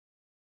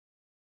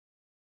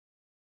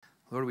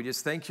Lord, we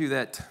just thank you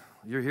that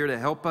you're here to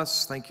help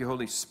us. Thank you,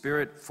 Holy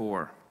Spirit,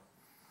 for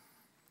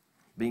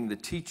being the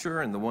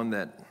teacher and the one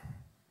that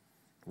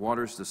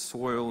waters the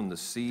soil and the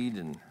seed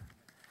and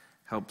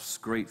helps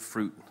great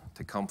fruit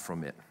to come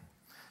from it.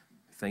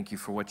 Thank you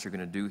for what you're going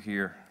to do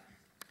here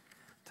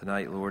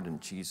tonight, Lord. In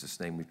Jesus'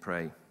 name we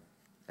pray.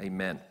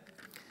 Amen.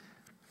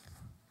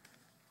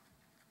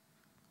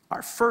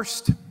 Our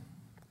first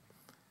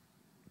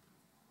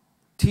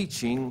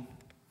teaching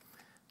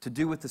to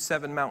do with the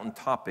Seven Mountain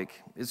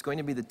topic is going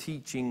to be the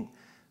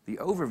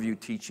overview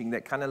teaching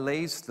that kind of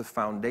lays the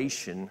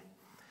foundation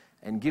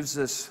and gives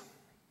us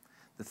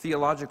the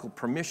theological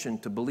permission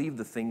to believe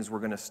the things we're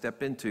going to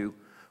step into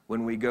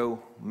when we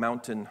go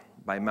mountain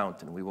by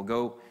mountain. We will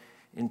go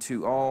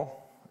into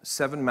all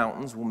seven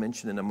mountains, we'll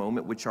mention in a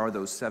moment which are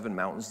those seven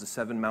mountains, the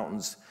seven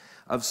mountains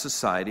of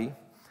society,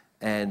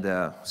 and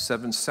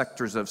seven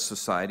sectors of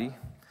society,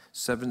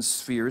 seven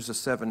spheres, the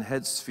seven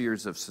head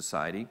spheres of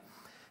society.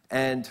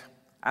 And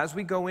as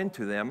we go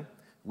into them,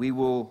 we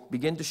will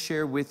begin to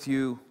share with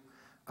you,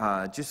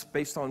 just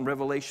based on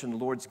revelation the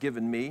Lord's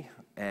given me,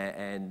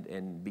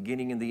 and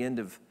beginning in the end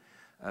of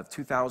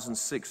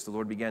 2006, the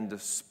Lord began to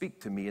speak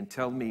to me and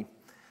tell me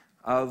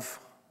of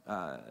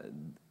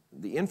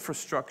the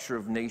infrastructure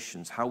of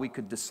nations, how we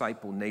could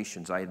disciple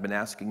nations. I had been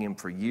asking Him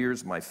for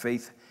years. My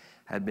faith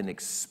had been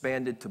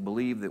expanded to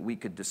believe that we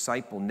could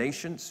disciple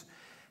nations,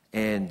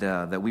 and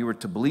that we were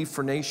to believe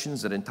for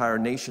nations, that entire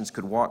nations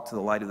could walk to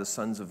the light of the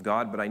sons of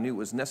God. But I knew it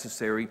was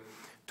necessary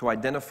to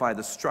identify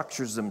the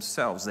structures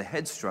themselves, the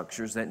head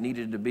structures that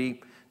needed to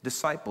be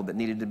discipled, that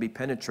needed to be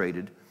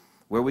penetrated,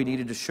 where we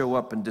needed to show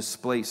up and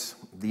displace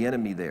the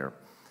enemy there.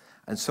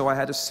 And so I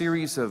had a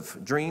series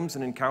of dreams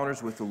and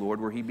encounters with the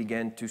Lord where He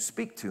began to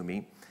speak to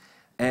me.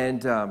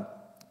 And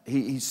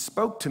he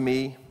spoke to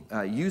me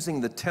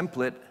using the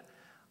template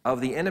of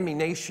the enemy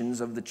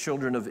nations of the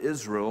children of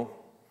Israel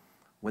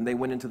when they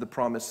went into the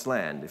promised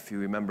land. If you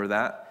remember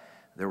that,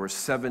 there were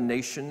seven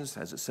nations,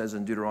 as it says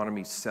in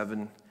Deuteronomy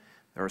 7.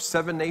 There are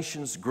seven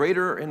nations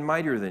greater and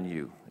mightier than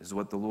you, is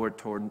what the Lord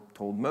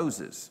told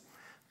Moses.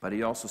 But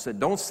He also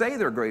said, don't say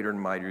they're greater and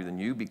mightier than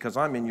you, because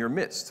I'm in your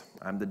midst.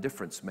 I'm the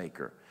difference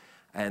maker.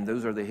 And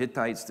those are the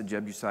Hittites, the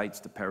Jebusites,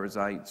 the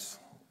Perizzites,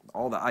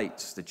 all the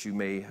ites that you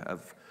may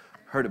have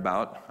heard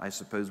about. I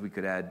suppose we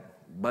could add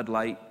Bud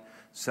Light,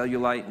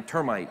 Cellulite, and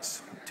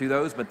termites to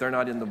those, but they're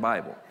not in the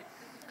Bible.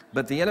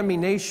 But the enemy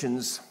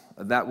nations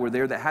that were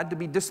there that had to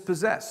be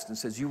dispossessed, and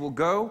says, you will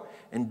go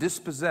and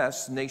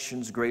dispossess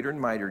nations greater and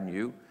mightier than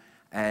you.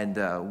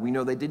 And we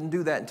know they didn't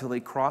do that until they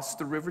crossed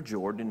the River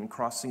Jordan. And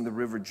crossing the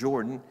River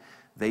Jordan,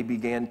 they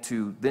began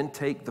to then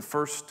take the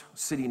first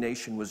city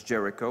nation was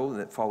Jericho, and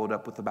it followed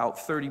up with about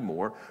 30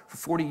 more. For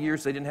 40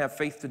 years, they didn't have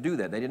faith to do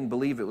that. They didn't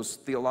believe it was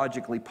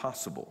theologically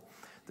possible.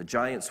 The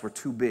giants were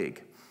too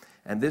big.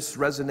 And this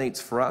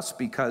resonates for us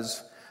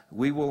because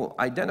we will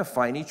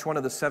identify in each one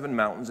of the seven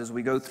mountains, as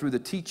we go through the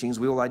teachings,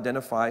 we will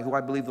identify who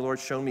I believe the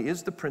Lord's shown me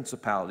is the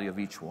principality of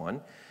each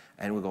one.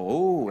 And we'll go,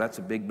 oh, that's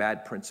a big,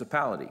 bad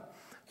principality.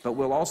 But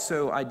we'll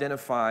also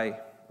identify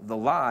the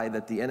lie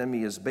that the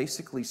enemy is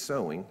basically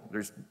sowing.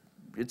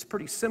 It's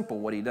pretty simple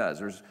what he does.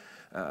 There's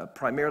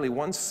primarily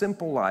one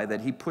simple lie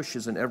that he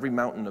pushes in every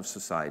mountain of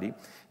society.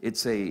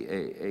 It's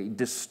a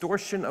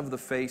distortion of the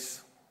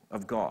face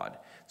of God.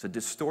 It's a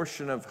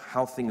distortion of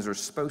how things are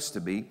supposed to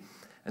be.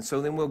 And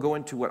so then we'll go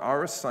into what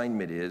our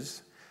assignment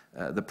is,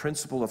 the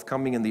principle of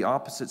coming in the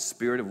opposite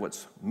spirit of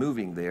what's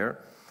moving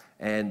there,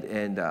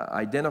 and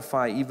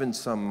identify even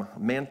some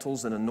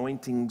mantles and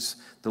anointings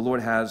the Lord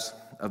has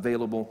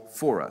available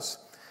for us.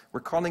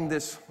 We're calling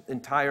this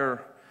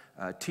entire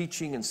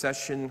teaching and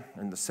session,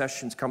 and the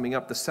sessions coming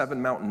up, the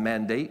Seven Mountain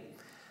Mandate.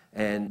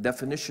 And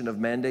definition of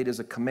mandate is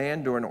a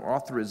command or an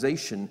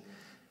authorization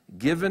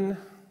given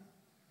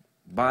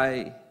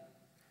by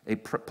a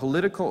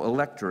political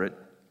electorate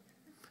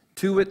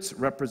to its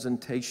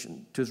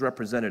representation, to its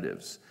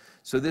representatives.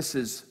 So this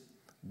is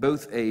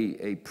both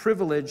a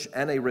privilege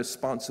and a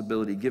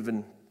responsibility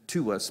given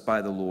to us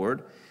by the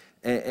Lord.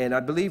 And I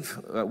believe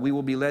we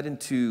will be led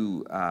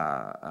into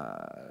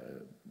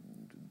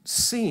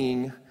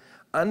seeing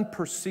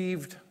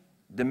unperceived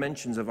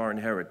dimensions of our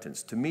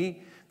inheritance. To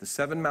me, the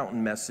Seven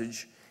Mountain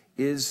message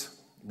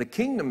is the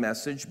kingdom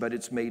message, but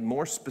it's made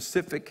more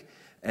specific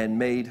and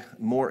made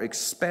more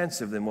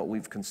expansive than what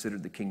we've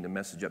considered the kingdom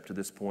message up to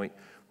this point,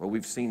 where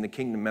we've seen the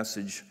kingdom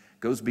message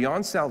goes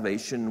beyond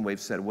salvation, and we've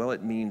said, well,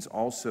 it means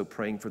also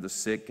praying for the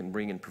sick and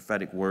bringing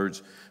prophetic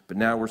words. But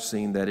now we're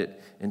seeing that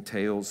it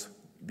entails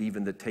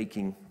even the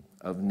taking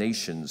of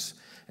nations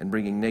and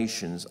bringing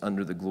nations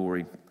under the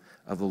glory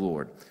of the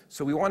Lord.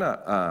 So we want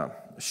to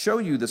show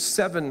you the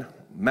seven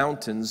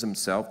mountains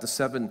themselves, the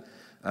seven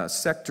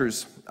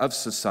sectors of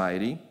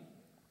society.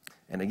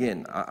 And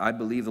again, I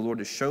believe the Lord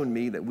has shown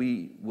me that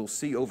we will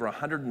see over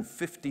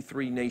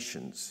 153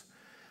 nations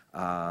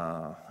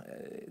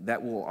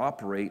that will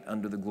operate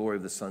under the glory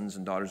of the sons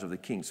and daughters of the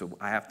King. So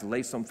I have to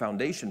lay some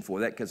foundation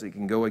for that, because it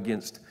can go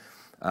against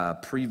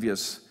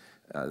previous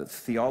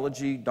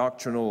theology,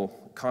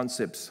 doctrinal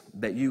concepts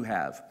that you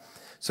have.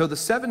 So the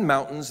seven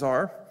mountains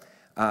are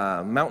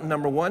Mountain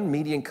number 1,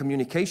 media and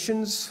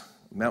communications.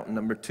 Mountain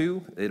number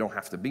 2, they don't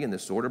have to be in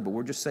this order, but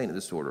we're just saying in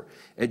this order.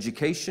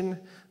 Education.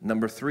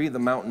 Number 3, the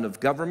mountain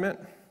of government.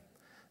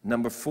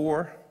 Number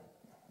 4,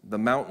 the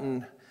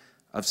mountain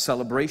of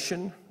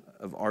celebration,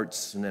 of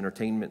arts and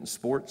entertainment and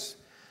sports.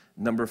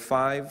 Number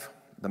 5,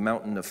 the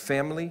mountain of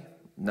family.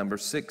 Number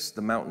 6,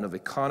 the mountain of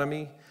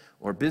economy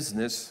or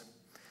business.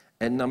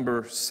 And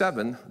number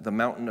 7, the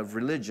mountain of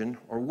religion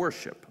or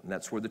worship. And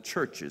that's where the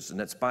church is. And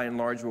that's by and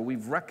large where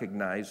we've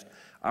recognized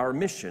our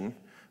mission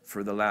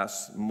for the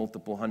last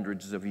multiple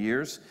hundreds of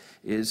years,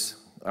 is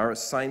our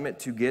assignment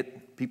to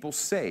get people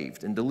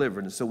saved and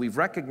delivered. And so we've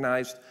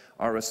recognized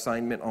our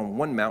assignment on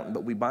one mountain,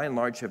 but we by and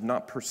large have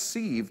not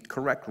perceived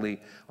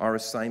correctly our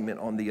assignment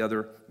on the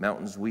other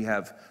mountains. We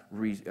have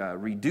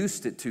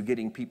reduced it to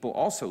getting people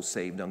also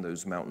saved on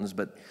those mountains,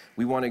 but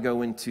we want to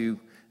go into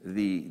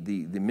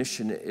the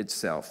mission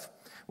itself.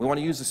 We want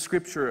to use the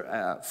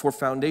scripture for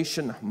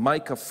foundation.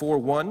 Micah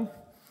 4:1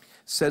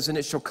 says, "And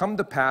it shall come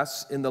to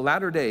pass in the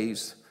latter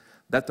days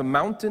that the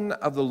mountain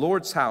of the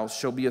Lord's house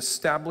shall be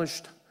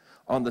established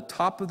on the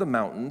top of the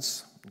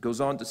mountains." It goes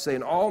on to say,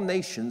 "And all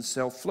nations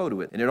shall flow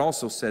to it." And it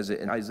also says it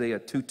in Isaiah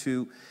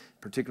 2:2,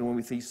 particularly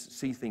when we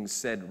see things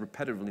said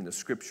repetitively in the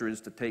scripture, is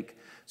to take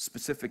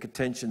specific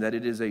attention that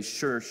it is a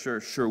sure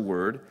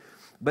word.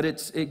 But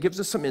it gives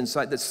us some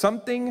insight that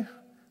something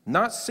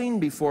not seen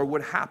before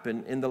would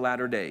happen in the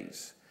latter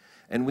days.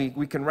 And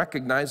we can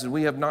recognize that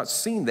we have not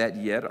seen that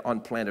yet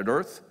on planet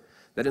Earth,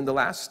 that in the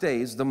last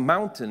days, the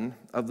mountain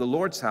of the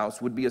Lord's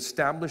house would be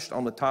established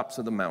on the tops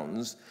of the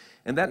mountains,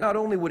 and that not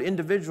only would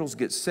individuals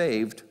get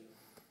saved,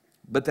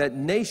 but that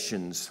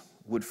nations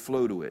would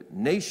flow to it.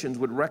 Nations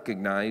would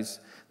recognize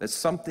that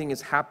something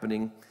is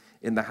happening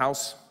in the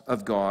house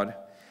of God,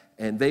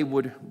 and they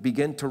would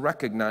begin to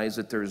recognize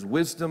that there is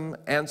wisdom,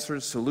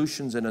 answers,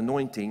 solutions, and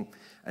anointing.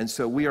 And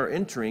so we are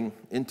entering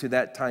into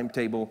that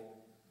timetable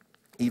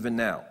even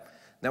now.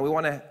 Now we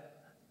want to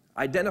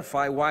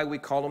identify why we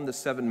call them the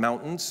 7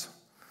 mountains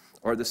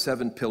or the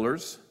 7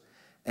 pillars.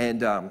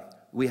 And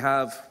we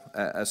have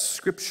a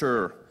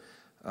scripture,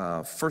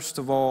 first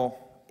of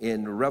all,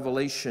 in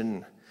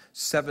Revelation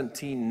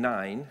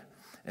 17:9.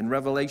 In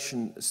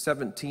Revelation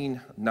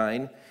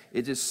 17:9,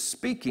 it is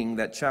speaking,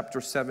 that chapter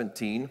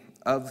 17,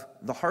 of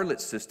the harlot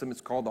system.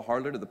 It's called the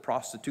harlot or the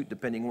prostitute,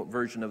 depending what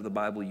version of the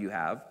Bible you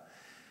have.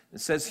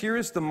 It says, "Here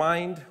is the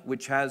mind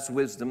which has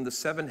wisdom. The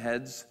 7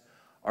 heads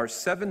are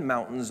 7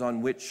 mountains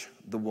on which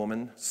the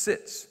woman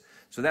sits."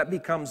 So that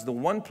becomes the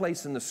one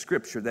place in the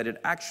scripture that it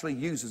actually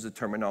uses the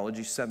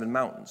terminology 7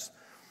 mountains.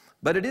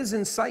 But it is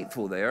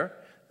insightful there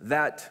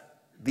that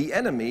the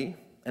enemy,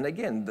 and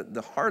again,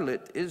 the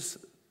harlot is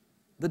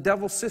the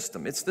devil's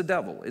system. It's the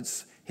devil.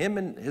 It's him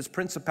and his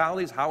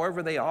principalities,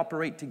 however they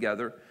operate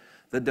together.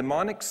 The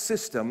demonic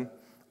system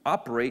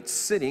operates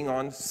sitting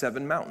on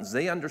 7 mountains.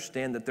 They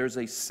understand that there's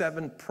a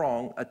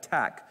 7-prong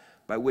attack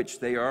by which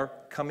they are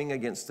coming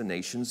against the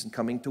nations and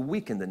coming to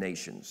weaken the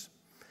nations.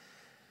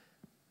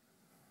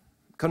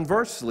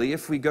 Conversely,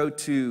 if we go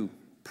to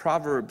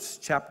Proverbs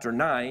chapter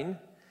 9,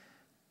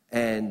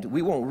 and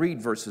we won't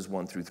read verses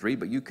 1 through 3,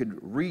 but you could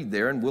read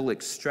there and we'll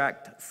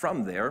extract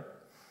from there.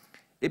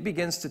 It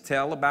begins to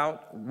tell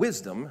about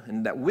wisdom,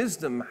 and that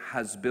wisdom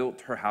has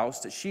built her house,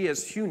 that she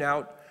has hewn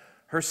out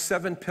her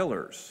 7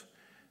 pillars.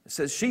 It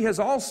says she has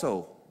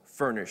also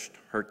furnished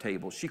her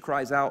table. She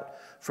cries out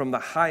from the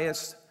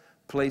highest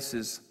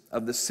places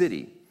of the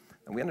city.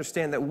 And we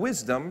understand that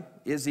wisdom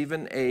is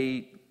even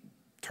a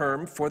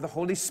term for the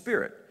Holy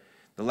Spirit.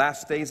 The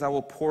last days I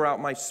will pour out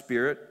my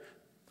Spirit.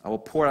 I will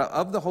pour out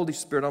of the Holy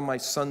Spirit on my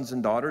sons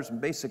and daughters, and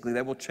basically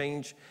that will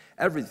change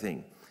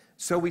everything.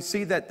 So we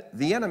see that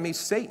the enemy,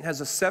 Satan,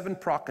 has a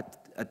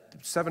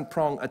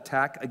 7-prong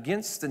attack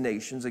against the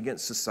nations,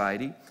 against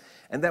society,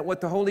 and that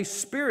what the Holy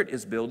Spirit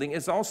is building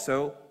is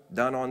also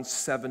done on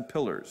 7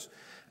 pillars.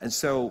 And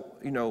so,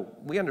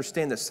 we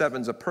understand that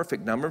 7's a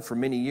perfect number. For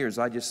many years,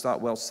 I just thought,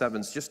 well,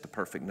 7's just a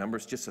perfect number.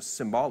 It's just a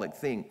symbolic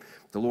thing.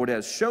 The Lord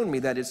has shown me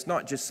that it's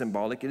not just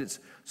symbolic, it is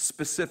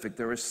specific.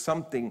 There is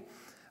something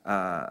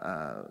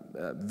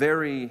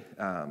very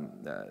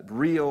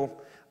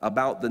real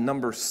about the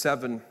number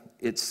 7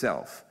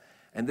 itself.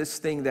 And this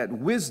thing that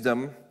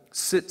wisdom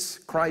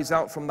cries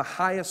out from the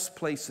highest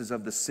places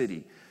of the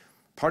city.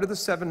 Part of the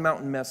 7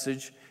 mountain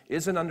message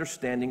is an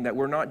understanding that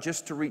we're not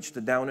just to reach the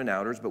down and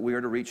outers, but we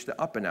are to reach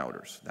the up and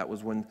outers. That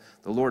was when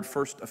the Lord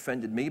first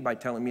offended me by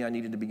telling me I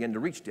needed to begin to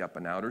reach the up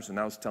and outers, and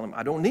I was telling him,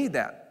 I don't need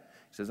that.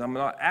 He says, I'm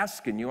not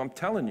asking you, I'm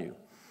telling you.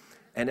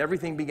 And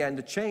everything began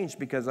to change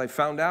because I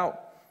found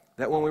out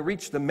that when we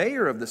reached the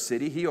mayor of the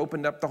city, he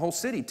opened up the whole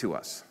city to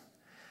us.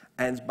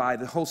 And by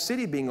the whole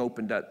city being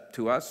opened up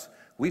to us,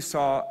 we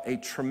saw a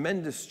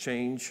tremendous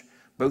change,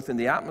 both in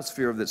the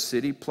atmosphere of the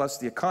city, plus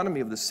the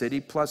economy of the city,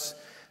 plus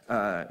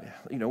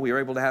we were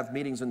able to have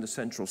meetings in the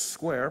central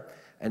square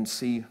and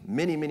see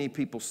many, many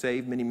people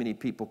saved, many, many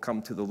people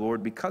come to the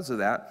Lord because of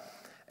that.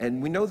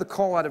 And we know the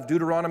call out of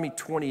Deuteronomy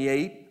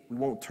 28. We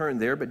won't turn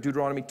there, but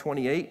Deuteronomy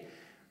 28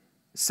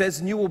 says,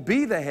 and you will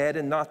be the head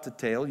and not the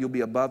tail. You'll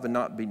be above and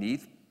not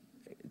beneath.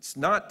 It's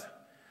not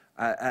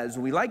as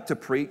we like to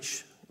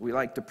preach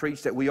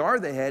that we are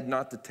the head,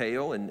 not the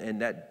tail,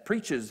 and that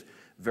preaches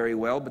very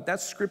well, but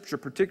that's Scripture,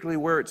 particularly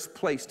where it's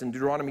placed in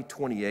Deuteronomy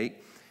 28.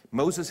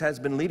 Moses has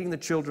been leading the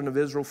children of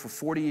Israel for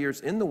 40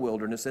 years in the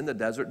wilderness, in the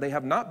desert. They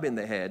have not been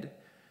the head.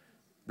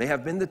 They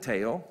have been the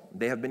tail.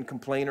 They have been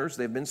complainers.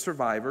 They have been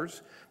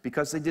survivors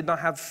because they did not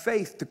have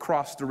faith to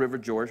cross the river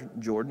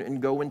Jordan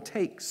and go and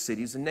take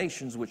cities and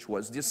nations, which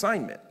was the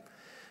assignment.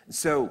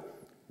 So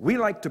we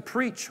like to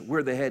preach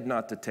we're the head,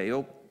 not the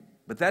tail,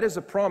 but that is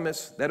a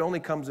promise that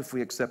only comes if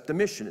we accept the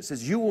mission. It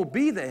says you will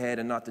be the head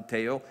and not the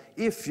tail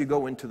if you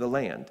go into the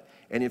land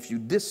and if you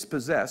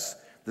dispossess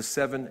the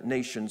 7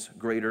 nations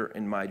greater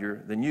and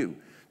mightier than you.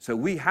 So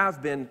we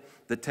have been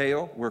the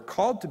tail. We're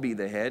called to be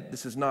the head.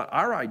 This is not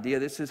our idea.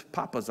 This is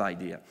Papa's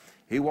idea.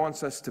 He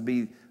wants us to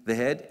be the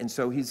head, and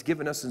so he's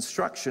given us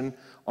instruction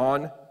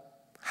on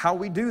how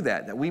we do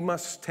that, that we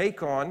must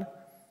take on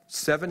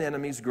 7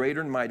 enemies greater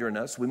and mightier than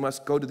us. We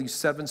must go to these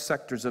 7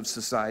 sectors of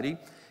society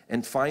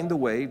and find the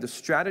way, the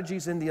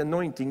strategies and the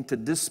anointing to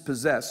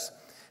dispossess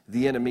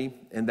the enemy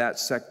in that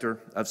sector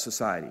of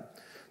society.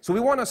 So we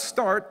want to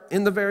start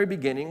in the very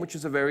beginning, which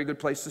is a very good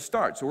place to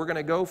start. So we're going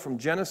to go from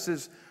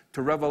Genesis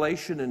to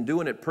Revelation and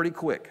doing it pretty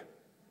quick.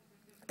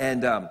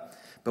 But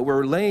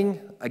we're laying,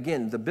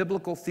 again, the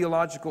biblical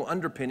theological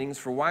underpinnings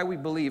for why we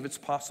believe it's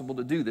possible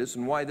to do this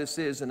and why this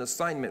is an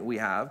assignment we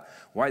have,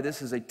 why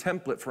this is a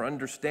template for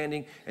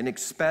understanding an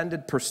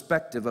expanded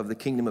perspective of the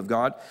kingdom of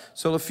God.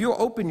 So if you'll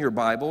open your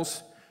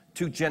Bibles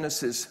to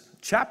Genesis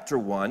chapter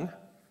 1,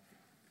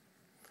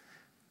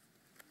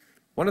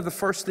 one of the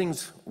first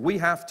things we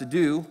have to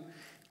do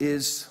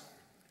is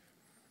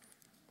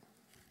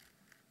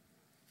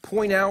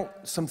point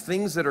out some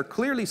things that are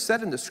clearly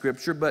said in the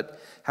Scripture but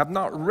have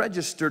not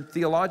registered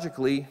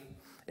theologically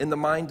in the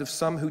mind of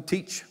some who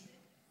teach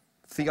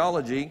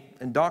theology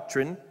and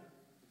doctrine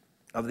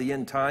of the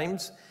end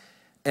times.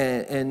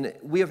 And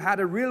we have had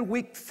a real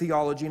weak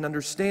theology and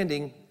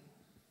understanding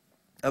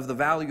of the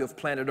value of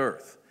planet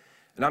Earth.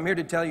 And I'm here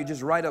to tell you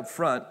just right up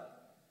front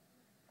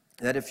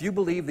that if you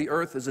believe the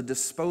earth is a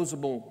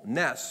disposable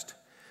nest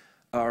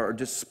or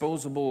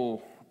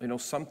disposable,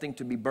 something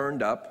to be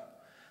burned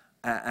up,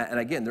 and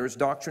again, there's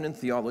doctrine and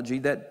theology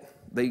that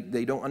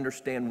they don't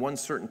understand one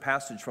certain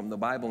passage from the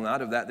Bible, and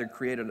out of that they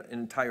create an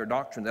entire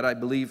doctrine that I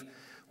believe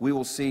we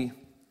will see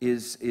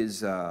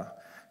is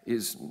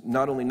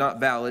not only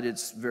not valid,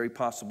 it's very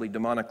possibly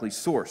demonically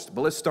sourced.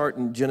 But let's start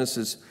in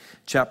Genesis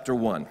chapter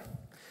 1.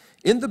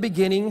 In the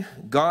beginning,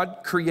 God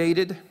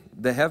created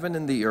the heaven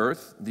and the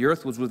earth. The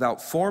earth was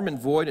without form and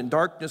void, and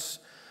darkness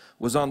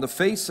was on the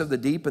face of the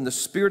deep, and the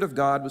Spirit of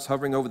God was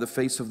hovering over the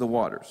face of the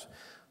waters.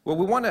 Well,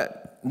 we want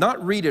to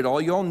not read it all.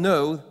 You all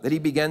know that he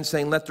began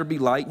saying, let there be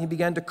light, and he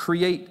began to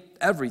create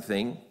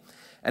everything.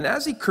 And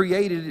as he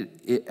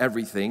created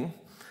everything,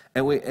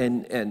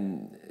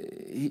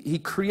 he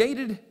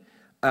created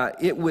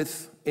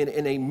it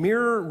in a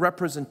mirror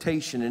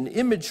representation, an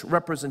image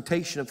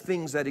representation of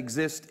things that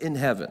exist in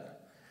heaven.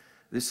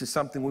 This is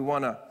something we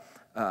want to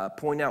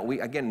point out.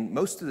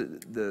 Most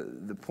of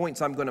the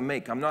points I'm going to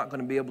make, I'm not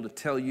going to be able to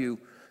tell you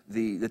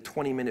the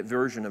 20-minute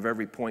version of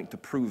every point to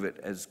prove it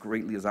as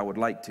greatly as I would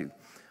like to.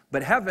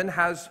 But heaven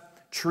has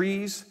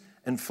trees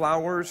and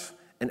flowers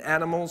and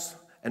animals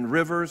and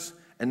rivers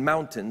and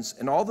mountains,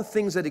 and all the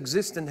things that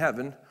exist in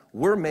heaven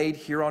were made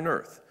here on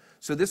earth.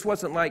 So this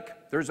wasn't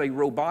like there's a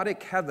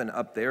robotic heaven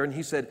up there, and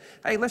he said,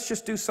 hey, let's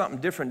just do something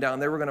different down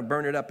there. We're going to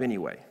burn it up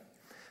anyway.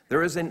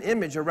 There is an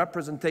image, a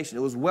representation.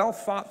 It was well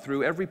thought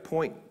through, every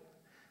point,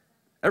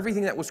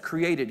 everything that was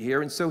created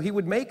here. And so he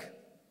would make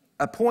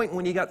a point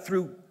when he got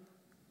through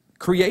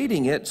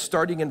creating it,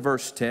 starting in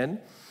verse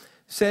 10,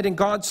 said, and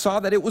God saw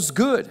that it was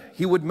good.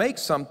 He would make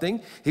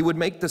something. He would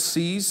make the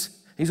seas.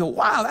 He said,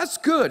 wow, that's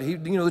good.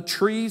 The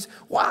trees,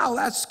 wow,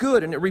 that's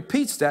good. And it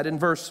repeats that in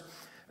verse,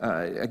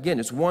 again,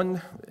 it's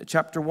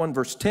chapter 1,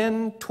 verse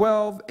 10,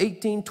 12,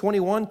 18,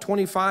 21,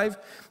 25,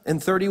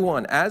 and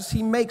 31. As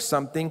he makes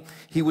something,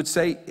 he would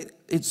say,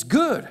 it's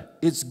good,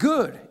 it's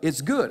good,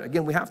 it's good.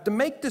 Again, we have to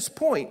make this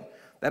point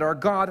that our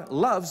God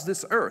loves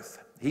this earth.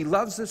 He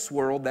loves this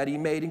world that he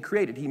made and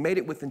created. He made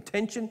it with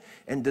intention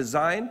and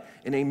design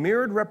in a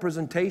mirrored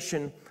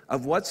representation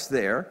of what's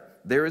there.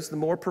 There is the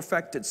more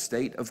perfected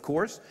state, of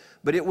course,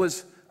 but it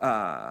was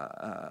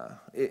to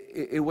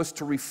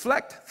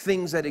reflect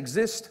things that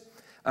exist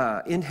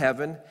in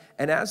heaven.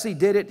 And as he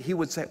did it, he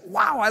would say,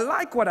 wow, I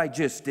like what I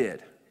just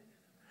did.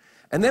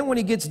 And then when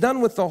he gets done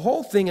with the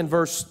whole thing in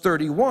verse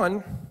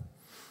 31,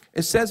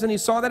 it says, and he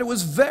saw that it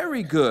was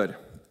very good,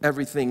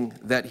 everything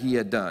that he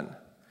had done.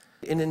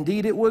 And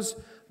indeed, it was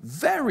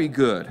very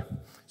good.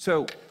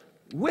 So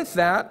with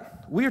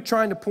that, we are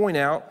trying to point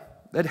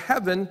out that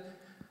heaven,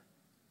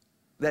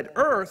 that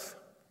earth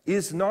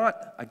is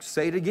not, I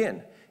say it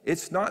again,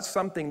 it's not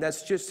something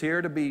that's just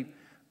here to be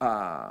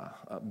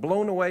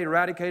blown away,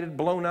 eradicated,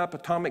 blown up,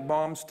 atomic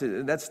bombs.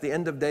 That's the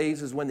end of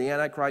days, is when the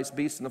Antichrist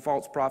beast and the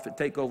false prophet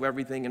take over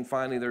everything, and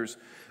finally there's,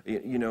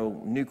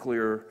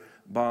 nuclear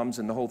bombs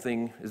and the whole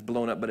thing is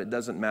blown up, but it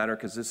doesn't matter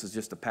because this is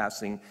just a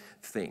passing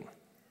thing.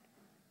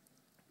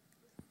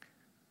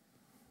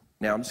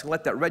 Now, I'm just going to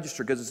let that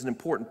register because it's an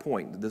important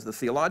point. The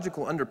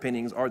theological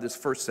underpinnings are this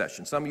first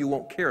session. Some of you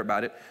won't care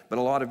about it, but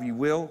a lot of you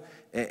will.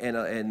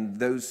 And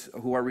those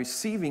who are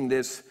receiving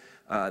this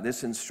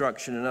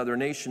instruction in other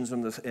nations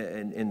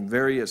and in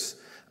various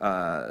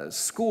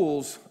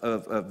schools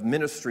of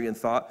ministry and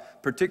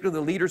thought, particularly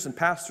the leaders and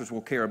pastors,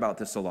 will care about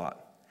this a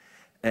lot,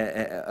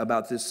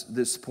 about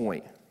this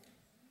point.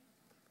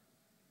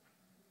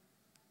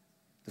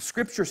 The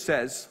Scripture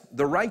says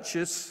the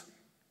righteous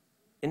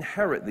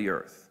inherit the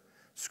earth.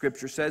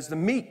 Scripture says the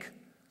meek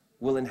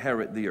will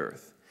inherit the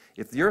earth.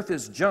 If the earth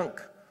is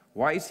junk,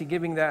 why is he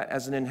giving that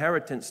as an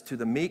inheritance to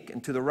the meek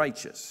and to the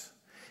righteous?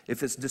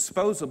 If it's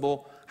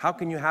disposable, how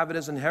can you have it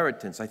as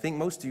inheritance? I think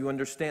most of you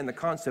understand the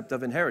concept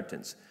of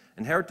inheritance.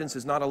 Inheritance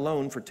is not a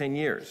loan for 10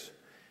 years.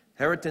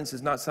 Inheritance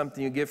is not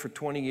something you give for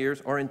 20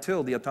 years or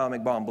until the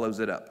atomic bomb blows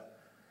it up.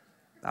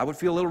 I would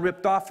feel a little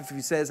ripped off if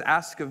he says,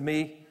 ask of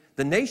me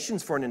the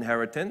nations for an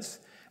inheritance,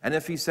 and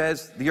if he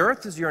says, the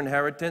earth is your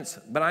inheritance,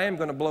 but I am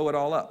going to blow it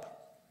all up.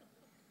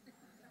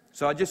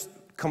 So I just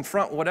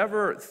confront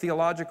whatever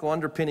theological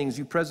underpinnings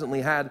you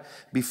presently had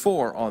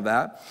before on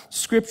that.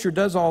 Scripture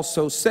does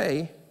also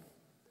say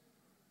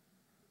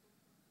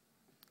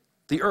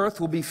the earth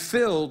will be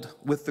filled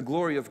with the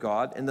glory of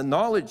God, and the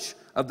knowledge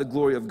of the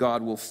glory of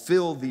God will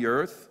fill the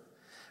earth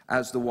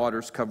as the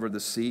waters cover the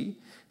sea.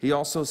 He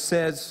also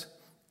says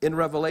in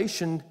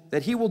Revelation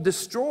that he will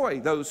destroy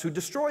those who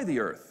destroy the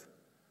earth.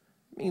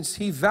 It means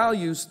he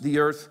values the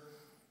earth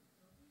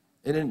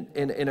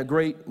in a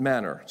great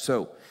manner.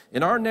 So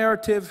in our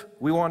narrative,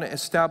 we want to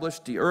establish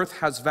the earth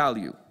has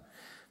value.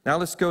 Now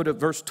let's go to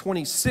verse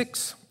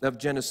 26 of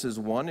Genesis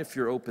 1, if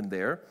you're open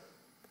there.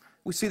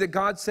 We see that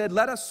God said,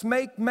 let us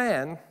make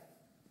man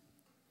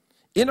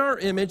in our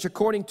image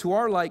according to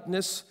our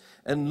likeness,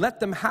 and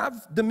let them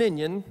have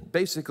dominion,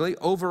 basically,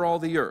 over all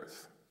the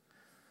earth.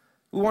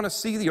 We want to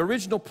see the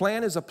original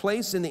plan is a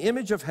place in the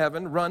image of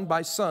heaven run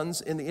by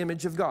sons in the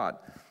image of God.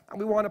 And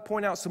we want to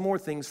point out some more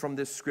things from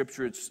this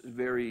scripture. It's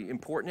very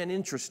important and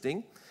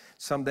interesting.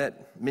 Some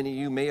that many of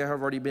you may have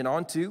already been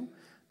onto.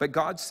 But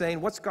God's saying,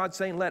 what's God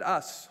saying? Let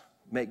us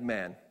make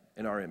man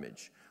in our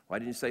image. Why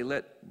didn't he say,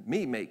 let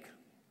me make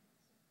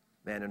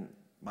man in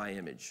my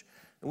image?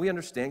 And we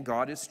understand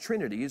God is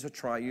Trinity. He's a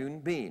triune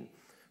being.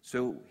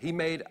 So he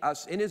made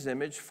us in his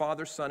image,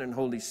 Father, Son, and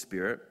Holy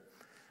Spirit.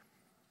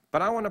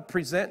 But I want to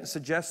present and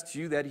suggest to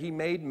you that he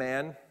made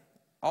man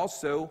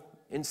also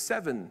in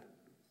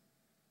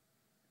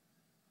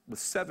with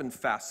seven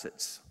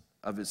facets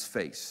of his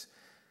face.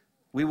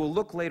 We will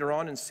look later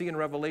on and see in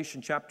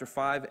Revelation chapter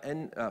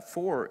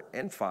 4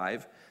 and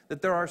 5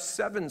 that there are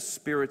 7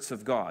 spirits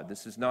of God.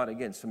 This is not,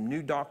 again, some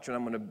new doctrine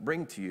I'm going to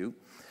bring to you.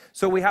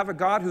 So we have a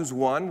God who's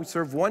one. We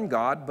serve one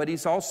God, but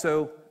he's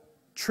also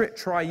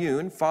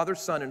triune, Father,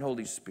 Son, and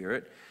Holy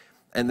Spirit.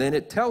 And then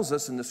it tells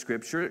us in the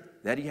scripture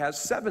that he has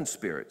 7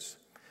 spirits.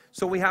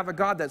 So we have a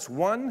God that's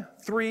 1,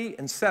 3,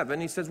 and 7.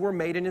 He says we're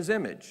made in his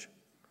image.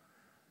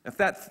 If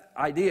that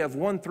idea of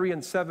 1, 3,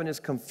 and 7 is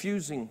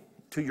confusing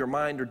to your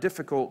mind or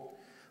difficult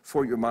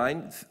for your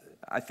mind,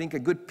 I think a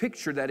good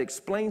picture that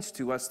explains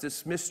to us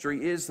this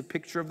mystery is the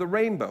picture of the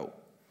rainbow.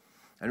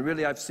 And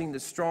really I've seen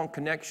this strong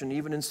connection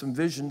even in some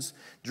visions,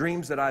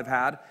 dreams that I've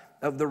had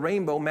of the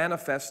rainbow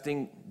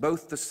manifesting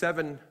both the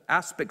 7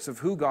 aspects of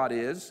who God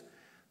is,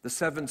 the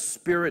 7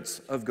 spirits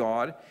of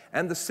God,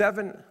 and the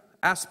 7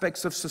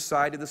 aspects of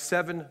society, the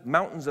 7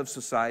 mountains of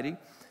society,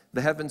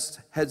 the heaven's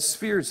head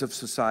spheres of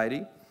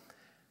society.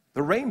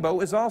 The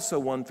rainbow is also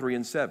 1, 3,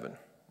 and 7.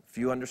 If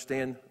you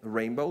understand the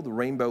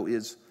rainbow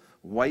is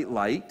white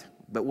light,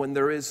 but when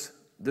there is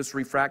this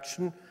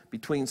refraction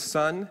between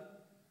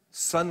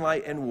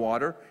sunlight, and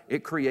water,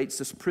 it creates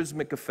this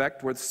prismatic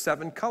effect where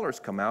 7 colors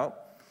come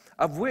out,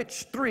 of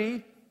which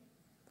 3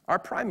 are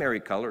primary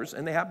colors,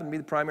 and they happen to be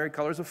the primary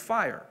colors of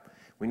fire.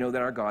 We know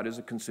that our God is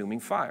a consuming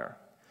fire.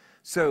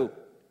 So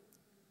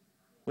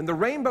when the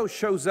rainbow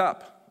shows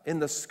up in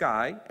the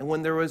sky, and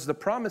when there was the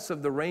promise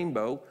of the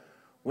rainbow,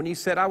 when he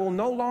said, I will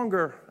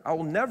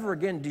never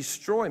again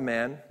destroy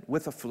man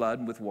with a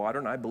flood, with water,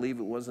 and I believe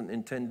it wasn't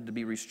intended to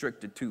be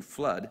restricted to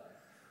flood.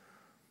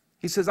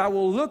 He says, I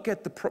will look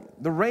at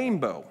the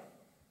rainbow,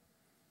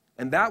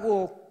 and that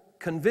will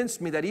convince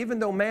me that even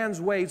though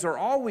man's ways are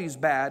always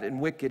bad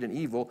and wicked and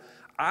evil,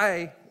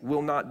 I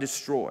will not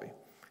destroy.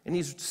 And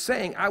he's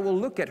saying, I will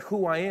look at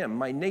who I am,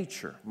 my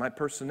nature, my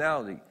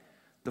personality,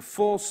 the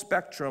full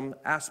spectrum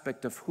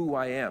aspect of who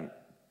I am.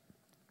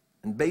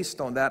 And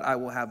based on that, I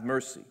will have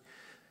mercy.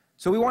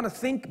 So we want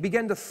to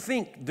begin to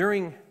think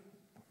during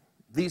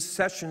these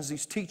sessions,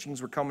 these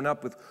teachings we're coming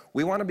up with.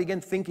 We want to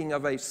begin thinking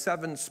of a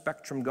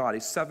 7-spectrum God, a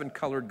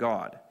 7-colored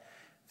God.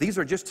 These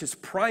are just his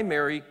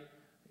primary,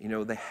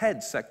 the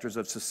head sectors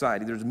of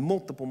society. There's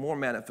multiple more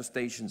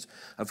manifestations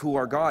of who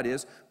our God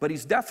is, but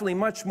he's definitely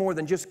much more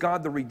than just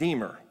God the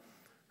Redeemer,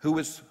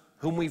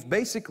 whom we've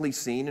basically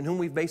seen and whom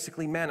we've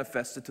basically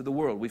manifested to the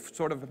world. We've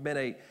sort of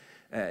been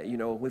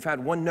we've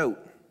had one note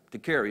to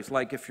carry. It's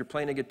like if you're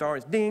playing a guitar,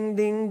 it's ding,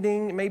 ding,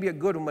 ding. Maybe a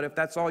good one, but if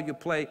that's all you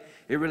play,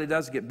 it really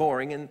does get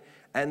boring.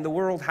 And the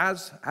world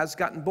has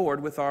gotten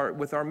bored with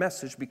our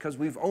message because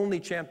we've only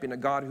championed a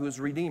God who is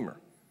Redeemer,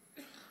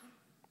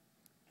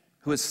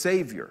 who is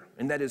Savior.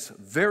 And that is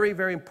very,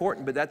 very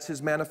important, but that's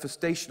His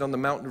manifestation on the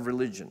mountain of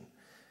religion.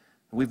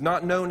 We've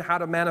not known how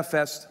to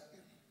manifest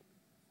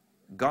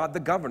God the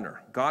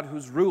governor, God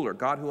who's ruler,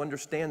 God who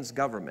understands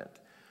government.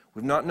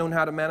 We've not known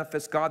how to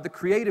manifest God the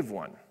creative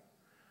one,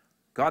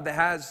 God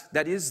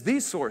that is the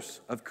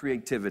source of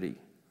creativity.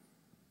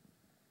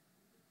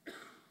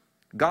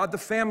 God the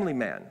family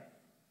man,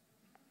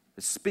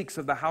 that speaks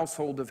of the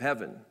household of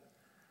heaven.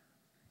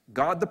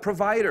 God the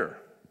provider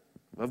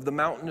of the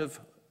mountain of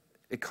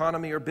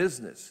economy or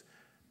business.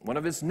 One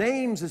of His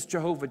names is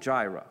Jehovah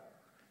Jireh.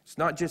 It's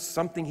not just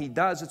something He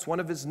does, it's one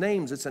of His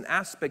names. It's an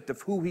aspect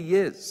of who He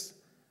is.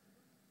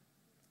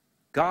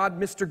 God,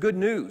 Mr. Good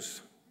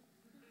News.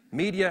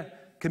 Media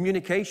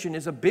communication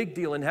is a big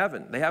deal in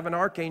heaven. They have an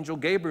archangel,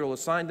 Gabriel,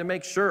 assigned to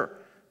make sure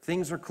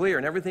things are clear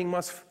and everything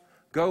must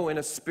go in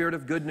a spirit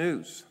of good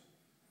news.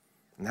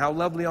 And how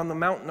lovely on the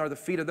mountain are the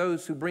feet of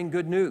those who bring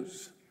good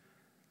news.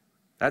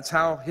 That's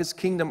how His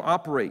kingdom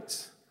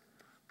operates.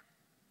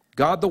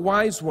 God the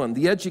wise one,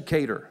 the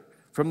educator,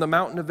 from the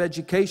mountain of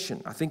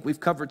education. I think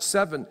we've covered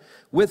 7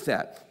 with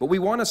that. But we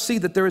want to see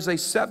that there is a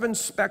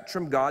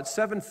 7-spectrum God,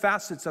 7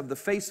 facets of the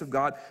face of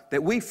God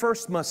that we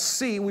first must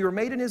see. We were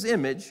made in His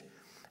image,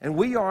 and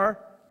we are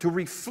to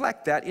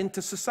reflect that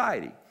into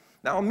society.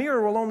 Now, a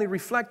mirror will only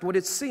reflect what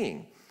it's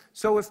seeing.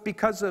 So if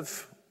because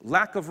of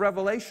lack of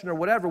revelation or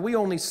whatever, we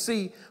only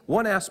see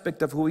one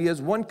aspect of who He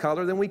is, one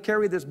color, then we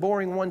carry this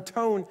boring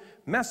one-tone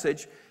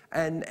message.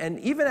 And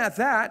even at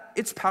that,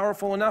 it's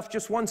powerful enough,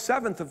 just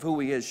 1/7 of who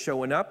He is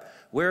showing up,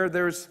 where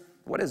there's,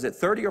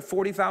 30 or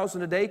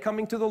 40,000 a day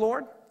coming to the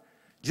Lord?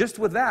 Just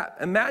with that,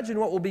 imagine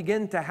what will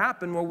begin to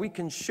happen where we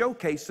can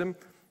showcase Him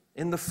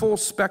in the full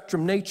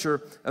spectrum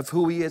nature of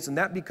who He is. And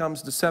that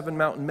becomes the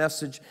 7-mountain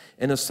message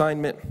and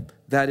assignment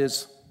that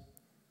is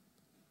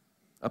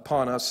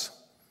upon us,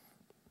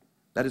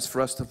 that is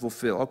for us to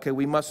fulfill. Okay,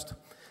 we must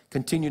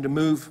continue to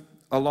move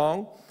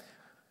along.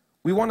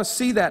 We want to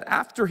see that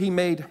after He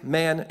made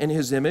man in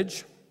His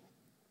image,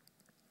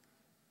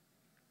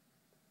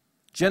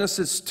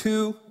 Genesis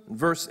 2,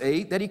 verse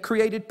 8, that He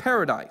created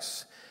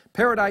paradise.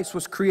 Paradise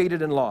was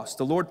created and lost.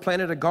 The Lord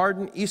planted a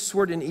garden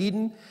eastward in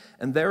Eden,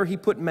 and there He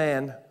put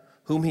man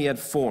whom He had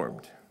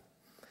formed.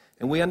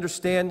 And we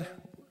understand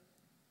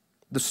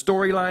the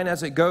storyline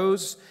as it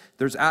goes.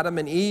 There's Adam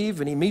and Eve,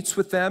 and He meets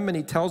with them, and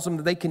He tells them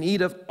that they can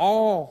eat of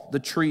all the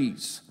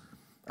trees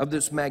of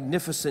this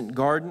magnificent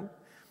garden.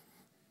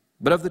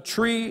 But of the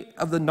tree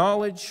of the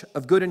knowledge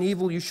of good and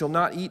evil you shall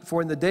not eat,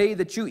 for in the day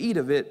that you eat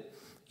of it,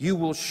 you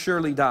will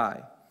surely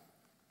die.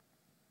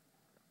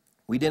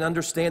 We didn't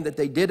understand that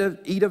they did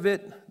eat of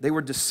it. They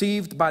were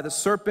deceived by the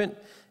serpent.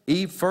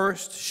 Eve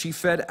first, she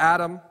fed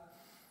Adam.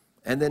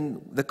 And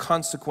then the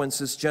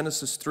consequences,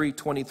 Genesis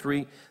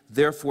 3:23,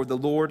 therefore the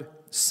Lord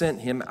sent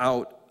him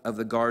out of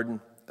the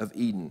Garden of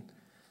Eden.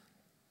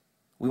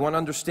 We want to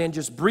understand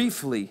just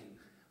briefly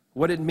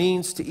what it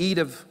means to eat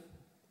of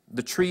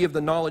the tree of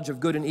the knowledge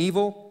of good and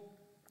evil.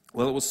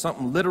 Well, it was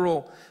something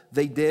literal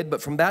they did, but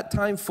from that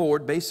time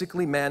forward,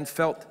 basically man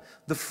felt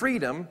the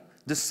freedom,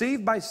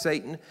 deceived by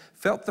Satan,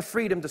 felt the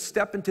freedom to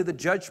step into the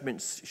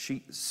judgment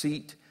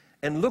seat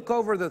and look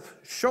over the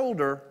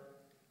shoulder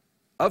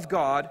of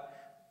God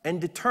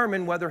and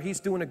determine whether He's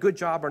doing a good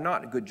job or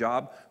not a good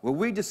job, where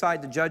we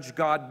decide to judge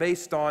God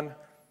based on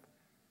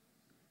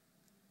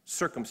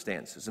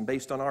circumstances and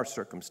based on our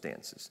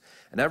circumstances.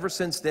 And ever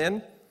since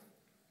then,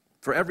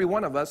 for every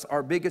one of us,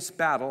 our biggest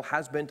battle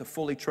has been to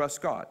fully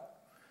trust God.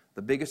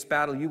 The biggest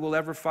battle you will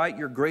ever fight,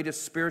 your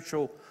greatest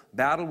spiritual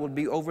battle, will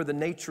be over the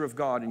nature of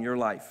God in your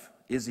life.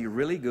 Is He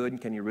really good, and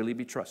can you really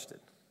be trusted?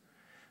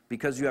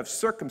 Because you have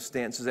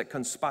circumstances that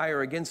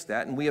conspire against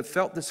that, and we have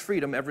felt this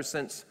freedom ever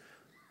since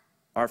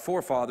our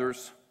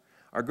forefathers,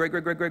 our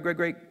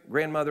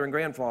great-great-great-great-great-grandmother and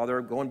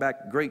grandfather, going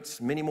back greats,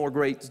 many more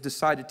greats,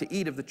 decided to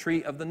eat of the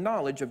tree of the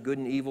knowledge of good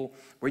and evil,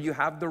 where you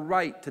have the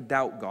right to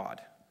doubt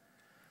God.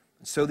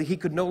 So that He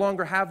could no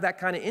longer have that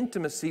kind of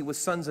intimacy with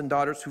sons and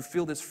daughters who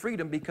feel this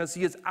freedom, because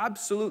He is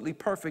absolutely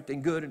perfect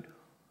and good.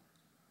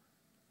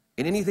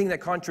 And anything that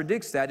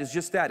contradicts that is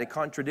just that, a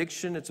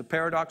contradiction. It's a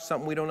paradox,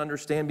 something we don't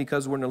understand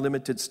because we're in a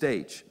limited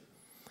stage.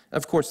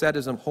 Of course, that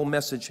is a whole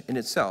message in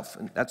itself,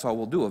 and that's all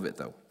we'll do of it,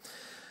 though.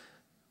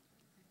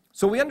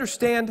 So we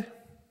understand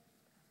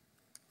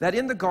that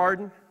in the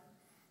garden,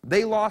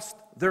 they lost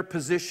their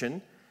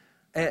position.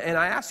 And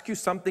I ask you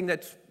something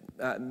that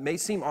may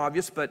seem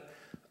obvious, but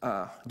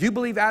do you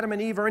believe Adam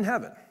and Eve are in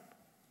heaven?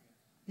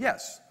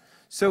 Yes.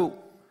 So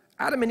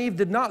Adam and Eve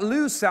did not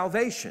lose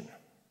salvation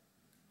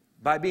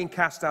by being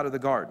cast out of the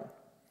garden.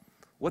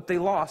 What they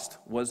lost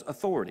was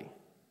authority.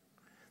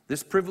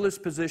 This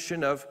privileged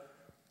position of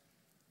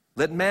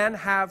let man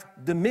have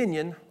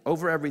dominion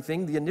over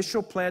everything. The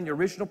initial plan, the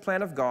original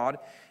plan of God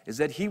is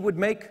that He would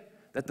make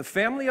that the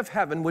family of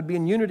heaven would be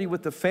in unity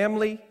with the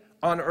family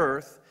on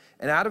earth,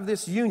 And out of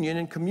this union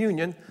and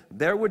communion,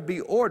 there would be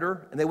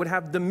order, and they would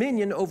have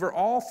dominion over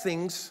all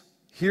things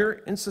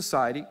here in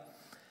society.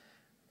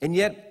 And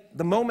yet,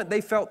 the moment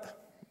they felt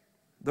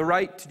the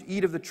right to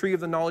eat of the tree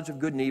of the knowledge of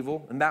good and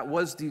evil, and that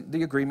was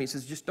the agreement, he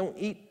says, just don't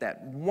eat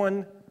that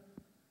one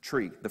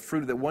tree, the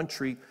fruit of that one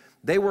tree.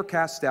 They were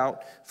cast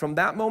out. From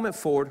that moment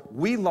forward,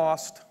 we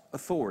lost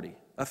authority.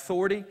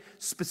 Authority,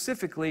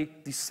 specifically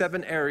these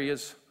 7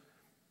 areas,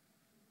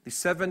 these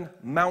 7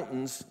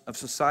 mountains of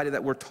society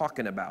that we're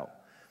talking about.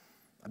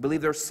 I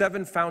believe there are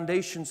 7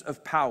 foundations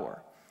of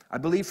power. I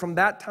believe from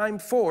that time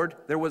forward,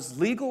 there was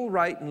legal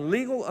right and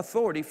legal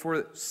authority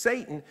for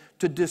Satan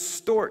to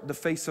distort the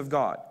face of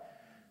God.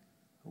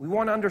 We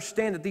want to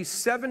understand that these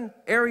 7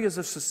 areas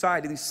of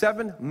society, these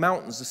 7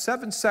 mountains, the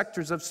 7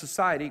 sectors of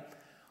society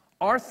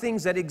are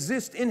things that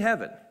exist in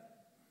heaven.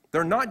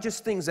 They're not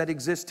just things that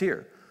exist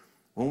here.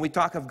 When we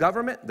talk of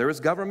government, there is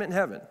government in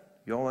heaven.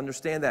 You all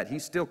understand that.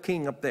 He's still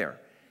king up there.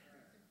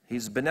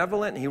 He's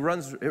benevolent, he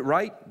runs it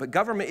right, but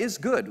government is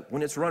good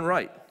when it's run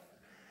right.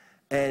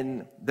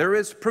 And there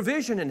is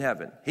provision in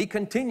heaven. He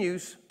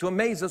continues to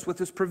amaze us with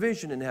his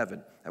provision in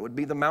heaven. That would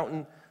be the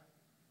mountain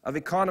of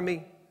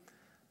economy.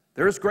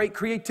 There is great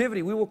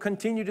creativity. We will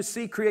continue to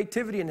see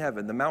creativity in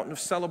heaven, the mountain of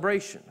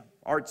celebration,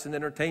 arts and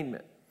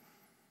entertainment.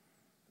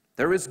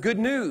 There is good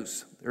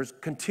news. There's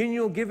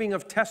continual giving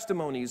of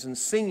testimonies and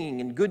singing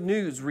and good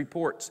news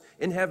reports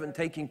in heaven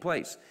taking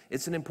place.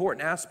 It's an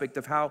important aspect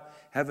of how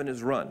heaven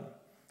is run.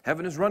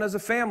 Heaven is run as a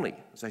family,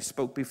 as I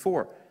spoke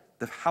before.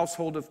 The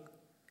household of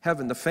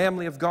heaven, the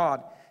family of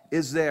God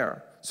is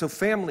there. So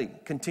family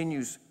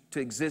continues to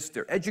exist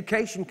there.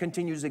 Education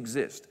continues to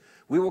exist.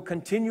 We will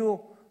continue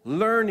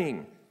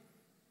learning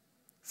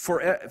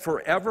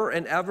forever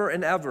and ever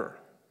and ever.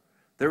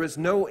 There is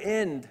no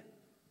end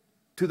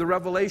to the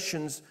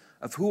revelations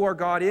of who our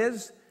God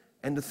is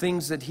and the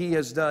things that he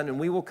has done. And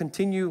we will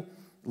continue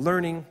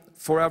learning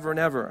forever and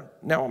ever.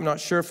 Now, I'm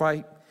not sure if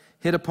I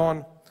hit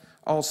upon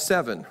all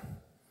 7.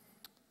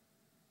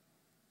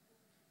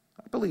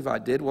 I believe I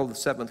did. Well, the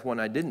 7th one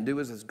I didn't do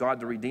is God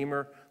the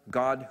Redeemer,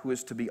 God who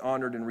is to be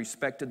honored and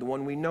respected, the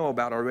one we know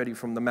about already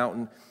from the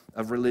mountain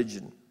of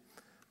religion.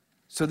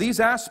 So these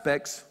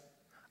aspects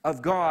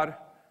of God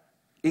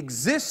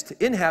exist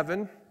in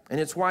heaven,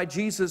 and it's why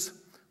Jesus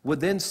would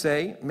then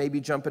say,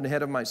 maybe jumping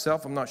ahead of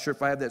myself, I'm not sure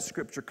if I have that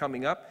scripture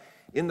coming up,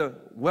 in the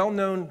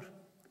well-known,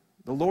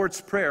 the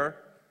Lord's Prayer,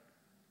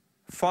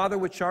 Father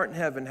which art in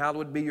heaven,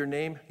 hallowed be your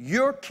name,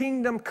 your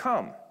kingdom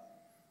come,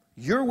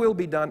 your will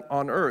be done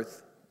on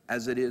earth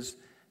as it is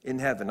in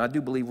heaven. I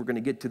do believe we're going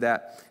to get to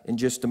that in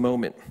just a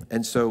moment.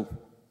 And so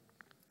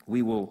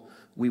we will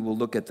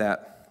look at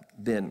that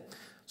then.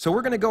 So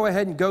we're going to go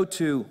ahead and go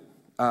to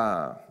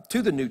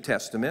the New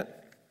Testament.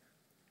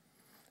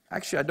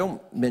 Actually, I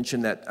don't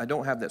mention that. I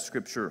don't have that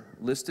scripture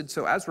listed.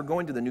 So as we're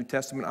going to the New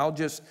Testament, I'll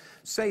just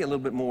say a little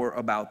bit more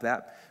about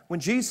that. When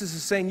Jesus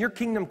is saying, your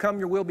kingdom come,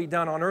 your will be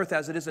done on earth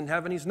as it is in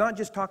heaven, he's not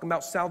just talking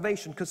about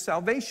salvation, because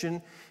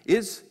salvation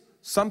is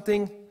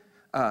something,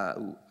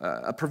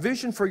 a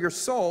provision for your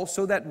soul,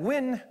 so that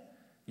when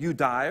you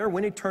die or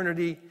when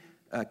eternity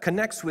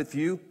connects with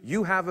you,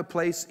 you have a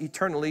place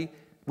eternally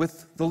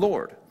with the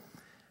Lord.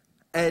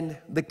 And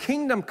the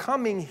kingdom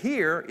coming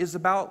here is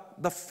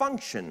about the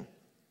function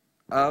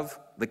of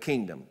the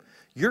kingdom.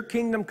 Your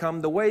kingdom come,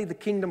 the way the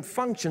kingdom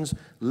functions,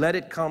 let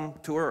it come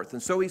to earth.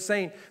 And so he's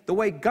saying the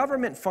way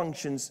government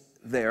functions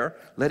there,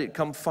 let it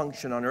come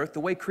function on earth.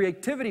 The way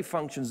creativity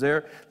functions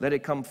there, let it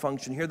come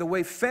function here. The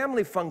way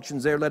family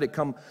functions there, let it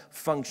come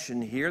function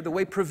here. The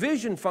way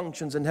provision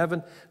functions in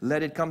heaven,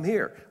 let it come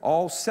here.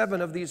 All 7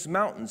 of these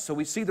mountains. So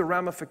we see the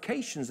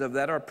ramifications of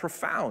that are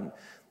profound,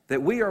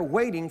 that we are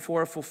waiting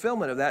for a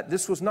fulfillment of that.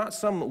 This was not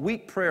some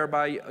weak prayer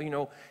by,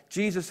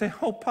 Jesus saying,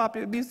 oh, Papa,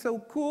 it'd be so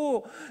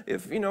cool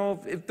if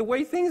the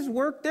way things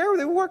work there,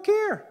 they work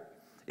here.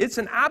 It's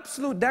an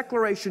absolute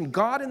declaration,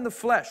 God in the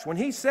flesh. When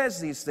he says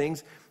these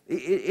things,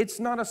 it's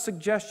not a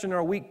suggestion or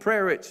a weak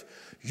prayer. It's,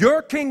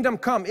 your kingdom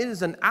come. It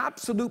is an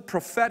absolute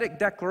prophetic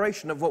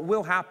declaration of what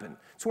will happen.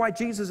 That's why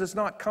Jesus is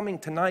not coming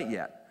tonight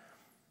yet,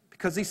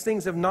 because these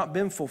things have not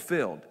been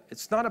fulfilled.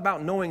 It's not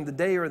about knowing the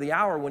day or the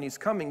hour when he's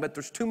coming, but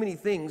there's too many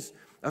things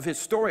of his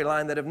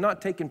storyline that have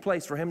not taken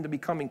place for him to be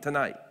coming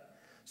tonight.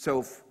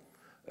 So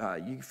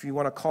if you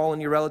want to call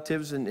in your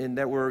relatives and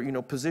that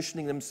were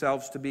positioning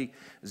themselves to be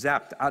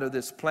zapped out of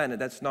this planet,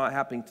 that's not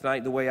happening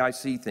tonight the way I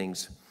see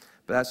things.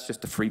 But that's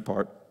just the free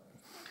part.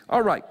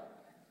 All right,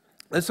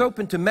 let's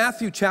open to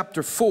Matthew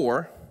chapter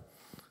 4.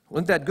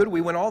 Wasn't that good? We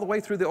went all the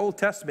way through the Old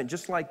Testament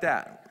just like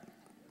that.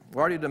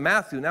 We're already to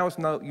Matthew. Now it's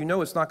not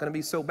going to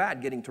be so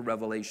bad getting to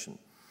Revelation.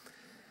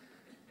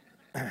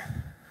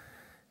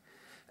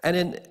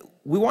 And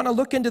we want to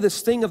look into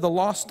this thing of the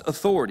lost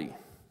authority,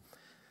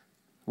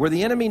 where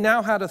the enemy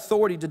now had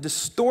authority to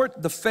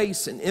distort the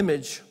face and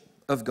image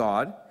of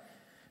God.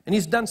 And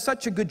he's done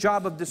such a good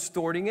job of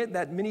distorting it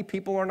that many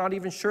people are not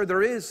even sure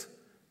there is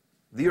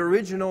the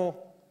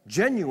original,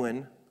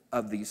 genuine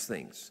of these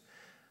things.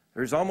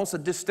 There's almost a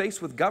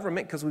distaste with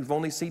government because we've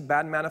only seen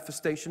bad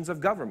manifestations of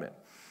government.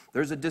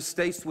 There's a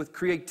distaste with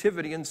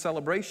creativity and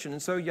celebration.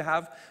 And so you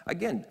have,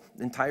 again,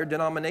 entire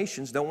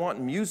denominations don't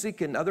want music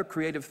and other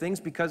creative things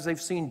because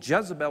they've seen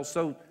Jezebel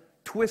so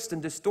twist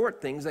and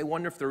distort things, they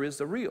wonder if there is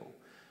the real.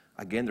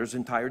 Again, there's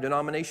entire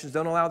denominations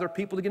don't allow their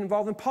people to get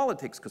involved in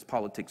politics because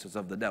politics is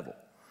of the devil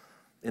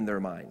in their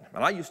mind.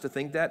 And I used to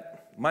think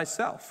that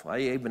myself. I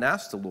even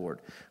asked the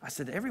Lord. I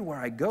said, everywhere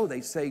I go,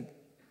 they say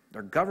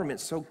their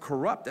government's so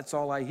corrupt. That's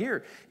all I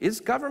hear. Is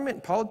government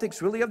and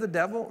politics really of the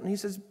devil? And he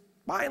says,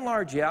 by and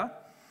large, yeah.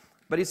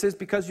 But he says,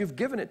 because you've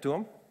given it to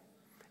them.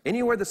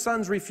 Anywhere the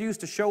sons refuse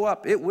to show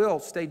up, it will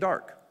stay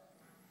dark.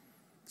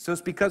 So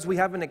it's because we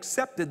haven't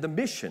accepted the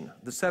mission.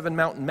 The seven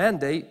mountain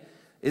mandate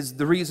is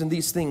the reason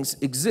these things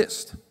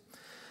exist.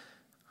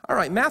 All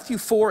right, Matthew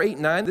 4, 8,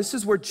 9. This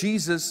is where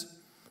Jesus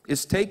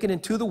is taken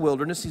into the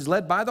wilderness. He's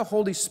led by the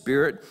Holy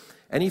Spirit,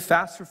 and he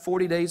fasts for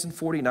 40 days and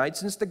 40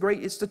 nights. And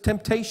it's the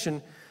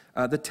temptation,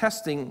 the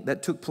testing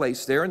that took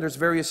place there, and there's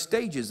various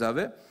stages of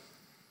it.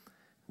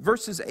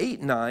 Verses 8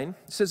 and 9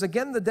 says,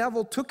 again the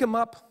devil took him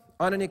up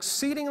on an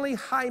exceedingly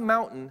high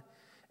mountain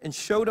and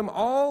showed him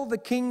all the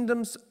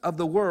kingdoms of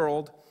the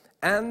world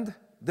and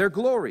their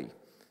glory.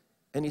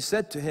 And he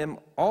said to him,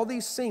 all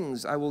these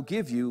things I will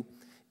give you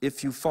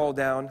if you fall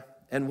down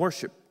and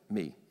worship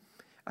me.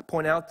 I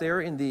point out there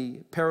in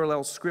the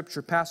parallel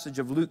scripture passage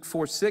of Luke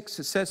 4:6,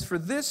 it says, for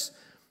this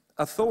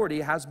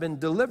authority has been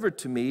delivered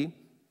to me,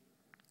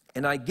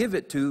 and I give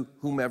it to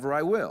whomever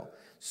I will.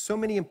 So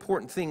many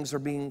important things are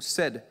being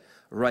said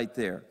right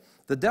there.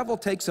 The devil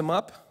takes him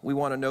up. We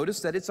want to notice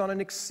that it's on an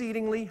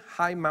exceedingly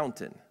high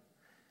mountain.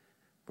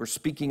 We're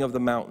speaking of the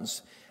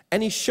mountains.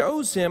 And he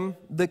shows him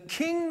the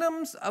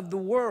kingdoms of the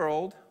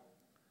world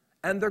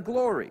and their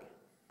glory.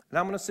 And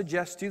I'm going to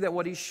suggest to you that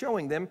what he's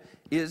showing them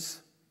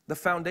is the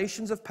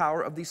foundations of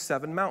power of these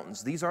seven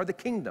mountains. These are the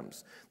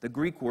kingdoms. The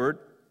Greek word,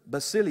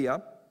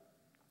 basilia,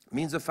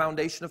 means a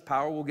foundation of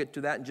power. We'll get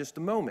to that in just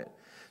a moment.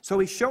 So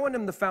he's showing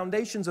him the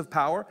foundations of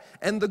power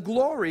and the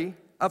glory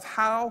of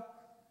how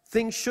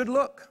things should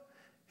look.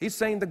 He's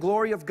saying the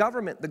glory of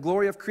government, the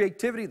glory of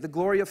creativity, the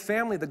glory of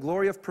family, the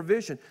glory of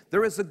provision.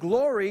 There is a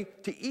glory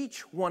to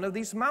each one of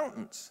these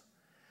mountains.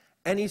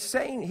 And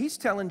he's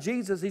telling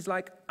Jesus, he's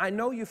like, I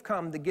know you've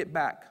come to get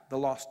back the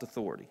lost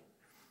authority.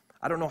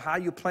 I don't know how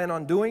you plan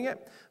on doing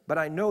it, but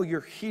I know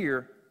you're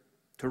here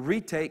to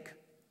retake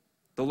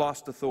the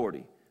lost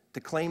authority, to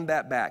claim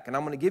that back. And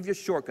I'm going to give you a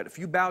shortcut. If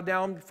you bow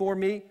down before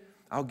me,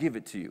 I'll give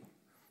it to you.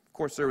 Of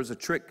course, there was a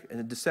trick and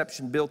a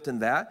deception built in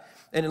that.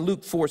 And in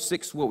Luke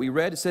 4:6, what we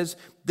read, it says,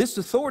 this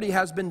authority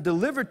has been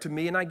delivered to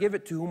me, and I give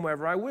it to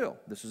whomever I will.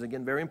 This is,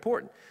 again, very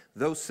important.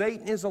 Though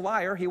Satan is a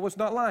liar, he was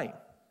not lying.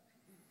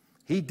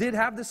 He did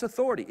have this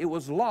authority. It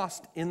was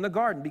lost in the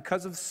garden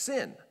because of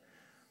sin.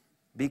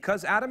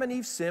 Because Adam and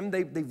Eve sinned,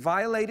 they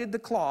violated the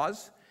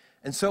clause,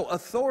 and so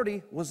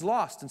authority was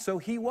lost. And so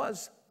he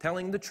was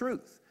telling the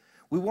truth.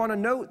 We want to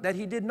note that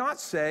he did not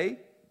say,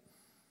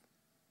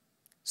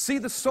 see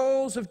the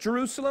souls of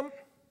Jerusalem?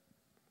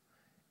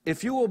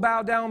 If you will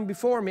bow down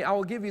before me, I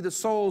will give you the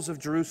souls of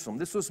Jerusalem.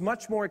 This was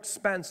much more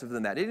expansive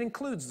than that. It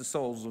includes the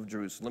souls of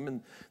Jerusalem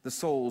and the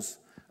souls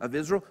of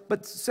Israel.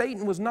 But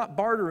Satan was not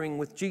bartering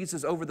with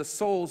Jesus over the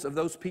souls of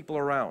those people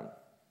around.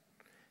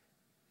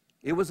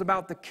 It was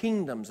about the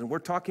kingdoms, and we're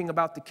talking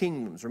about the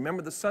kingdoms.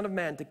 Remember, the Son of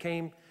Man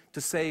came to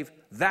save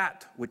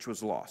that which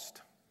was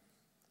lost.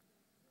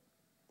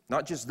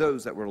 Not just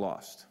those that were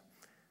lost.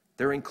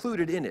 They're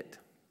included in it.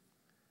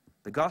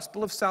 The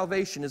gospel of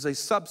salvation is a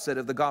subset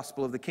of the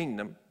gospel of the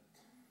kingdom.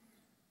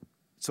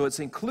 So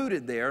it's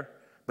included there,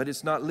 but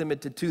it's not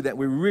limited to that.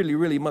 We really,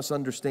 really must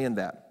understand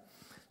that.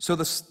 So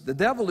the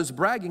devil is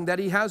bragging that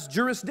he has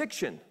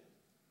jurisdiction.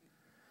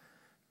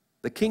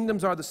 The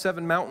kingdoms are the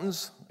seven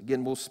mountains.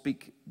 Again, we'll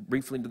speak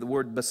briefly to the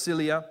word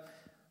basilia.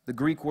 The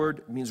Greek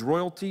word means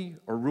royalty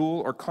or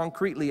rule, or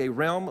concretely a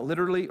realm,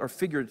 literally or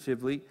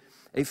figuratively,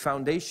 a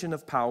foundation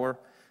of power.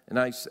 And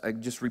I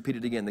just repeat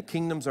it again. The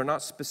kingdoms are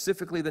not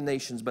specifically the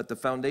nations, but the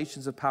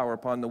foundations of power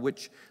upon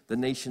which the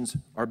nations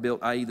are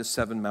built, i.e. the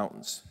seven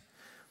mountains.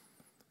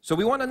 So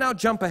we want to now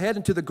jump ahead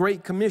into the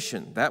Great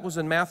Commission. That was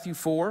in Matthew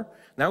 4.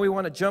 Now we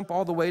want to jump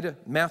all the way to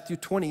Matthew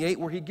 28,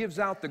 where he gives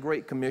out the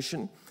Great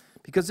Commission,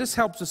 because this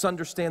helps us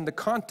understand the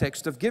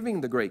context of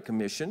giving the Great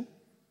Commission.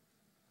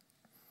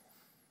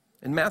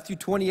 In Matthew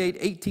 28,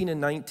 18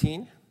 and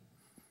 19,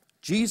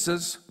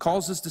 Jesus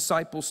calls his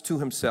disciples to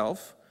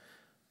himself.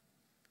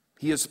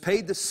 He has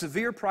paid the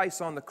severe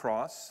price on the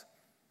cross.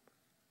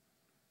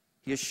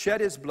 He has shed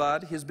his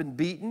blood. He has been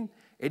beaten.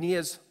 And he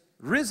has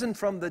risen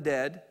from the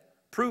dead,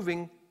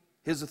 proving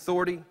his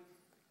authority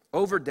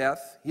over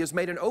death. He has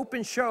made an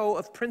open show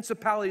of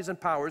principalities and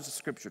powers, the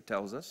Scripture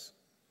tells us.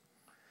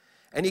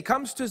 And he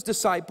comes to his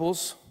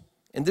disciples,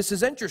 and this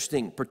is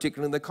interesting,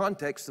 particularly in the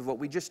context of what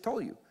we just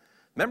told you.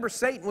 Remember,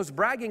 Satan was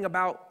bragging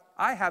about,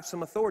 I have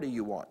some authority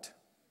you want.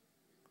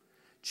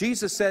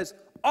 Jesus says,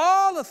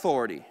 all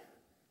authority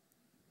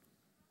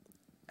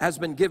has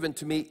been given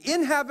to me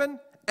in heaven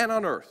and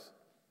on earth.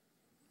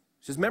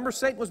 He says, remember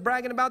Satan was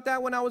bragging about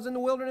that when I was in the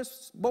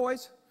wilderness,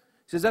 boys?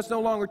 He says, that's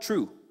no longer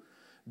true.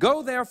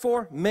 Go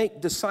therefore,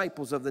 make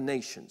disciples of the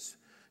nations.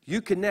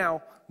 You can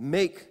now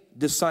make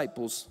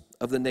disciples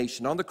of the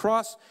nation. On the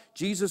cross,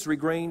 Jesus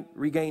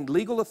regained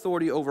legal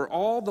authority over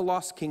all the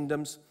lost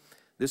kingdoms.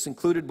 This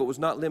included but was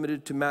not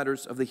limited to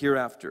matters of the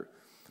hereafter.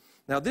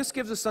 Now this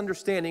gives us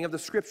understanding of the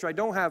scripture I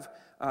don't have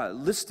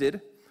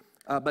listed,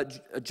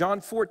 but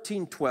John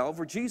 14:12,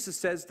 where Jesus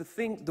says,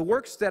 the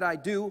works that I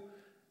do,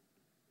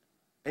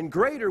 and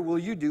greater will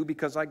you do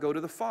because I go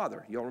to the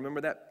Father. Y'all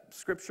remember that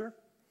scripture?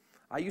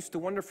 I used to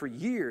wonder for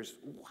years,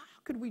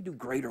 how could we do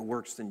greater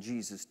works than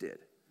Jesus did?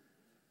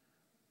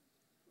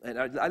 And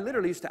I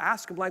literally used to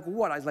ask him, like,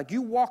 what? I was like,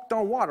 you walked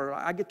on water.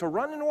 I get to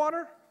run in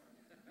water?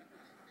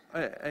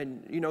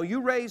 And, you know,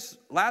 you raise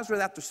Lazarus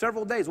after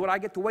several days. What, I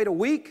get to wait a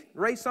week,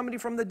 raise somebody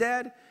from the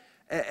dead?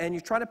 And you're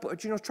trying to put,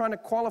 trying to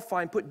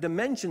qualify and put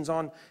dimensions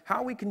on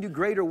how we can do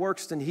greater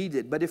works than he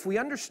did. But if we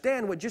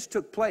understand what just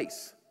took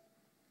place,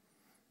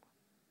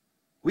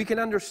 we can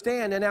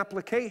understand an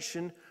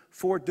application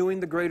for doing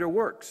the greater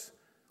works.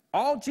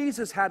 All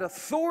Jesus had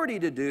authority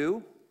to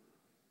do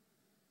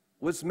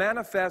was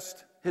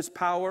manifest his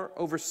power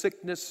over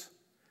sickness,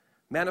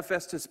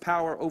 manifest his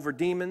power over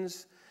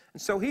demons.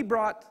 And so he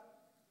brought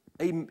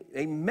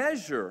a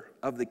measure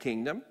of the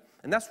kingdom.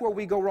 And that's where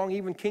we go wrong.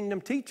 Even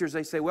kingdom teachers,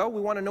 they say, well, we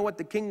want to know what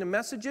the kingdom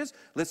message is.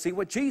 Let's see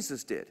what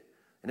Jesus did.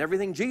 And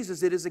everything Jesus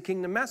did is a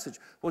kingdom message.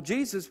 Well,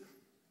 Jesus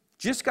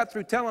just got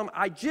through telling them,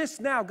 I just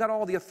now got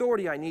all the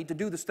authority I need to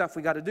do the stuff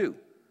we got to do.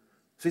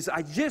 So he said,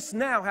 I just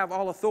now have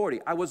all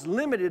authority. I was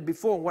limited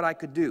before in what I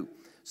could do.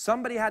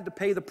 Somebody had to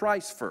pay the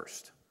price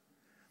first.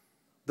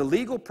 The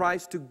legal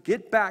price to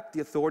get back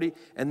the authority.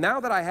 And now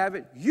that I have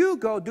it, you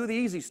go do the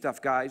easy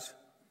stuff, guys.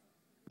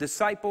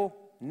 Disciple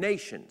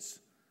nations.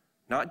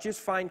 Not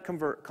just find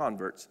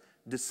converts.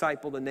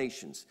 Disciple the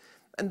nations.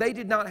 And they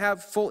did not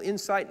have full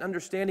insight and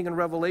understanding and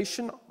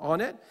revelation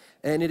on it.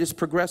 And it is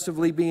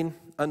progressively being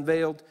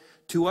unveiled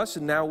to us.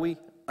 And now we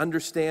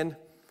understand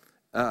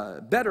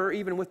better,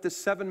 even with this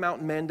 7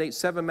 mountain mandate,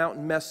 7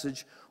 mountain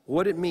message,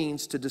 what it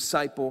means to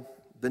disciple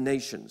the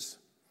nations.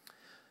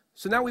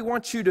 So now we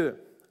want you to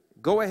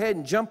go ahead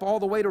and jump all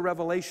the way to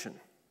Revelation.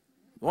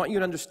 I want you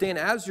to understand,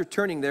 as you're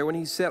turning there, when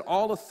he said,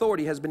 all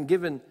authority has been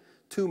given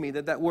to me,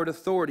 that word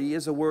authority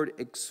is a word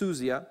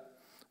exousia,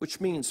 which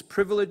means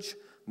privilege,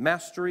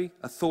 mastery,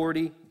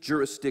 authority,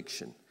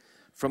 jurisdiction.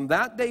 From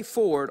that day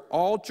forward,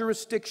 all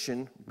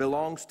jurisdiction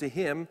belongs to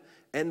him,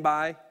 and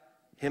by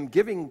him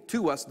giving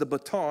to us the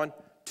baton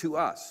to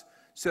us.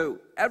 So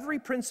every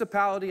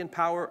principality and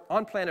power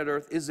on planet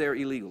Earth is there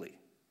illegally.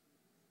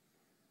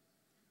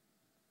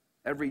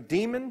 Every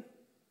demon,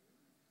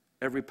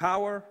 every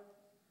power,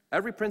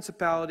 every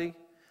principality,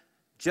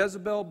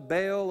 Jezebel,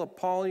 Baal,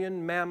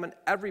 Apollyon, Mammon,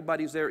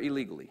 everybody's there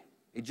illegally.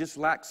 It just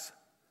lacks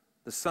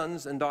the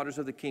sons and daughters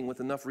of the king with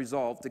enough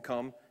resolve to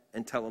come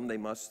and tell them they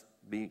must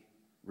be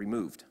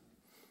removed.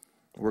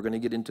 We're going to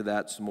get into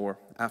that some more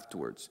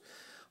afterwards.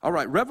 All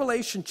right,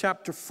 Revelation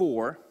chapter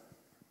 4.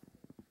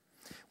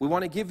 We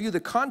want to give you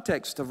the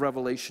context of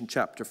Revelation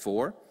chapter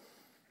 4.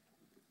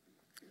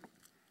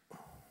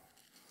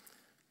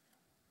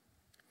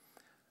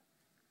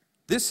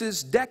 This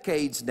is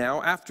decades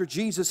now after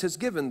Jesus has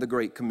given the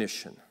Great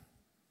Commission.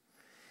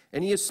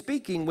 And he is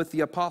speaking with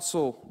the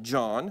apostle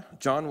John.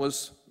 John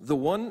was the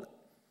one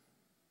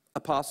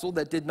apostle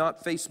that did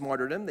not face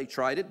martyrdom. They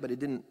tried it, but it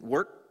didn't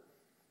work.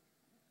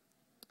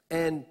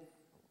 And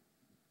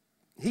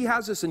he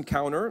has this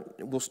encounter.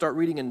 We'll start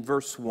reading in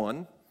verse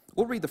 1.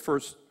 We'll read the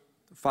first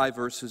 5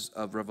 verses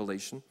of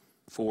Revelation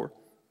 4.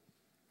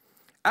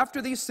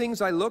 After these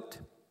things I looked,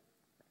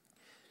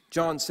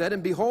 John said,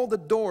 and behold, the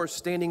door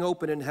standing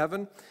open in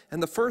heaven,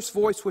 and the first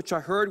voice which I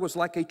heard was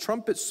like a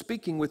trumpet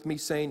speaking with me,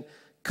 saying,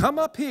 come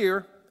up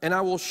here, and I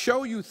will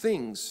show you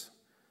things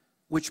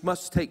which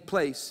must take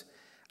place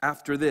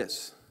after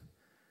this.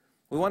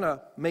 We want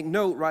to make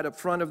note right up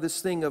front of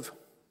this thing of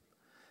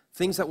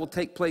things that will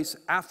take place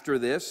after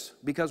this,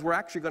 because we're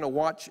actually going to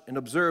watch and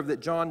observe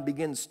that John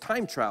begins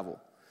time travel,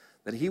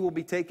 that he will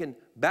be taken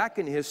back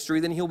in history,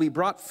 then he'll be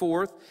brought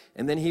forth,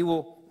 and then he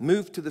will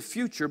move to the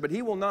future, but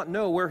he will not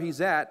know where he's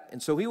at,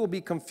 and so he will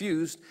be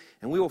confused,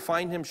 and we will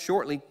find him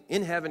shortly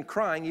in heaven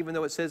crying, even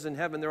though it says in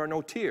heaven there are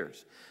no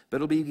tears. But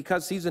it'll be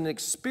because he's in an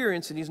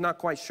experience and he's not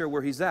quite sure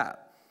where he's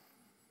at.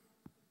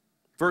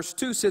 Verse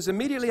 2 says,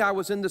 immediately I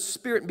was in the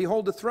Spirit, and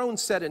behold, the throne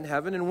set in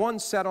heaven, and one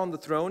sat on the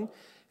throne,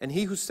 and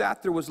he who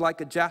sat there was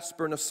like a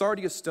jasper and a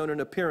sardius stone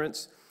in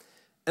appearance,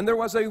 and there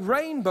was a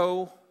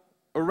rainbow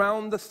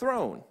around the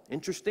throne.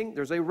 Interesting,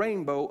 there's a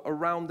rainbow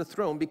around the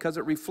throne because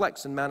it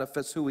reflects and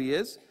manifests who he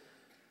is.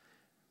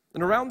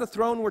 And around the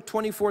throne were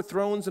 24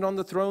 thrones, and on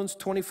the thrones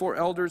 24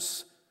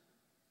 elders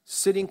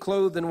sitting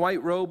clothed in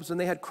white robes, and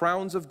they had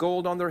crowns of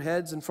gold on their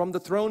heads, and from the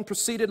throne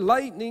proceeded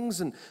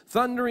lightnings and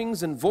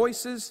thunderings and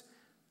voices,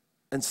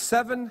 and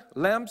 7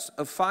 lamps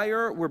of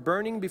fire were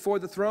burning before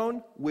the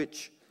throne,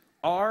 which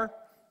are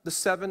the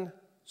 7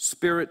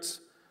 spirits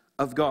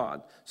of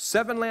God.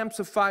 7 lamps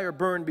of fire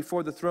burned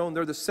before the throne.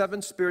 They're the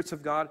 7 spirits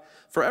of God.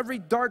 For every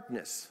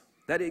darkness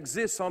that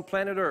exists on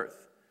planet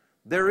Earth,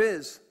 there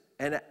is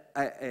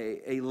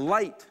a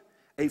light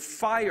a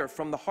fire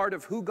from the heart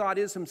of who God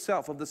is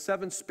himself, of the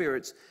seven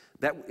spirits,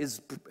 that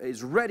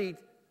is ready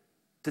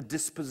to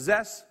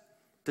dispossess,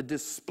 to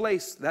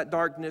displace that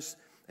darkness.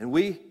 And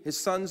we, his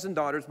sons and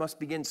daughters, must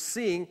begin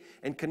seeing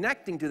and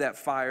connecting to that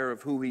fire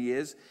of who he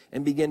is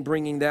and begin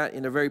bringing that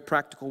in a very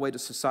practical way to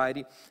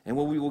society. And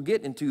we will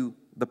get into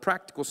the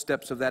practical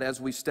steps of that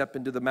as we step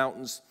into the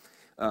mountains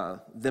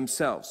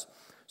themselves.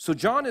 So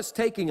John is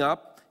taking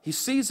up, he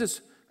sees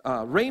this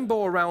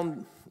rainbow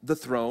around the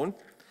throne.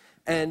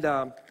 And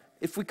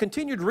if we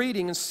continued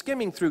reading and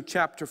skimming through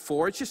chapter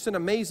 4, it's just an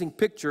amazing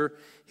picture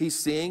he's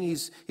seeing.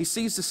 He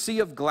sees the sea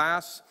of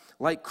glass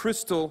like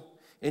crystal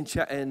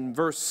in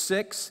verse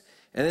 6.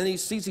 And then he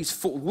sees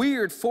these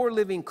weird four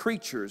living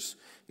creatures,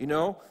 you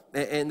know.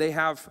 And they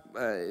have,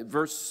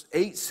 verse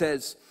 8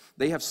 says,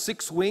 they have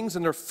 6 wings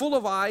and they're full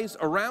of eyes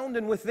around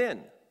and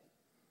within.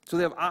 So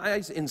they have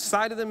eyes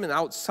inside of them and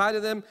outside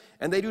of them.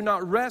 And they do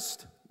not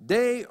rest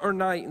day or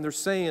night. And they're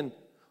saying,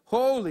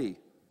 holy,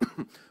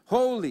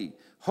 holy,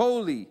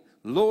 holy,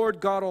 Lord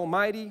God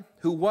Almighty,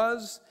 who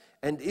was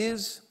and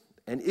is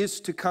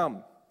to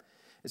come.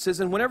 It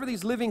says, and whenever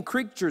these living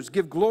creatures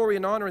give glory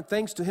and honor and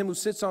thanks to him who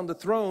sits on the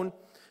throne,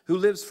 who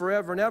lives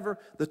forever and ever,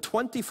 the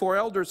 24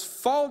 elders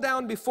fall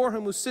down before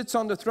him who sits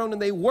on the throne,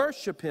 and they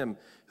worship him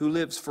who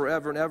lives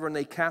forever and ever, and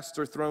they cast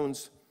their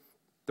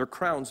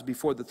crowns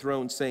before the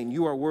throne, saying,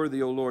 you are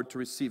worthy, O Lord, to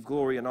receive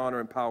glory and honor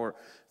and power,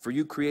 for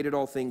you created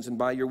all things, and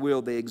by your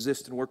will they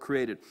exist and were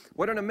created.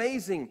 What an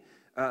amazing,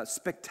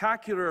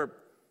 spectacular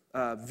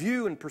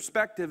view and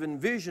perspective and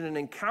vision and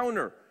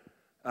encounter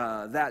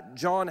that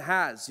John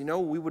has. You know,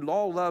 we would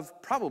all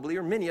love, probably,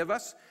 or many of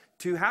us,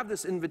 to have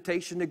this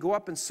invitation to go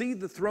up and see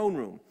the throne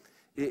room.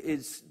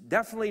 It's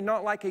definitely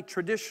not like a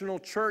traditional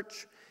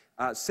church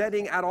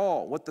setting at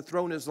all, what the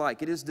throne is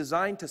like. It is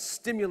designed to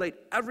stimulate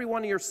every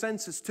one of your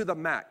senses to the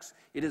max.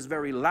 It is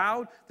very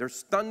loud.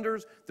 There's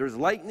thunders, there's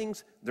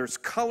lightnings, there's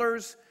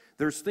colors,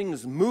 there's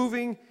things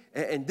moving,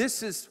 and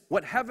this is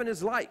what heaven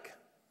is like.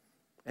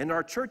 And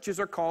our churches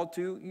are called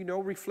to, you know,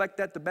 reflect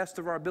that the best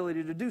of our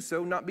ability to do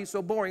so, not be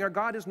so boring. Our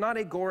God is not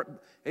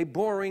a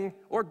boring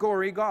or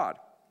gory God.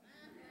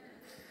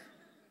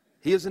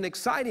 He is an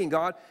exciting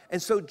God.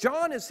 And so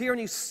John is here and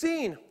he's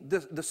seeing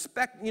the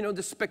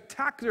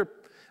spectacular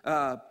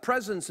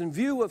presence and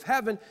view of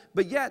heaven,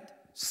 but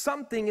yet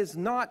something is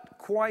not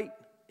quite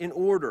in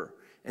order.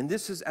 And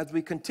this is, as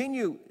we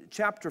continue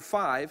chapter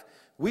 5,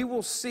 we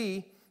will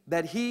see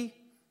that he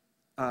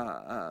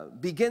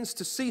begins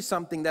to see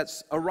something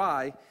that's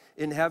awry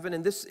in heaven.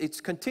 And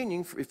it's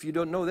continuing. If you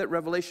don't know that,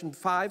 Revelation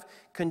 5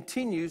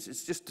 continues.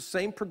 It's just the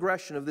same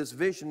progression of this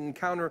vision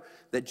encounter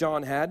that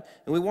John had.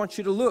 And we want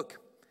you to look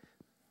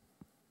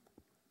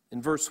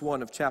in verse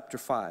 1 of chapter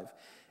 5.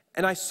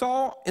 And I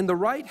saw in the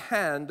right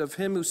hand of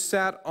him who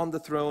sat on the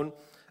throne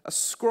a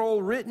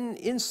scroll written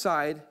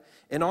inside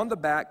and on the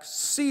back,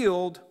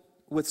 sealed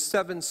with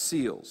 7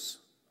 seals.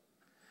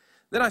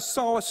 Then I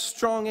saw a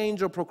strong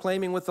angel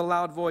proclaiming with a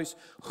loud voice,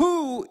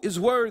 who is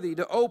worthy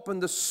to open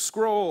the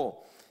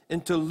scroll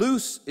and to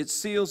loose its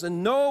seals?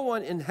 And no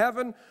one in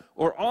heaven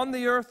or on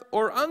the earth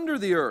or under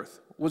the earth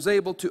was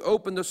able to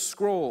open the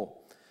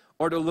scroll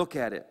or to look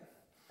at it.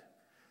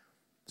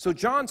 So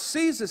John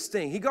sees this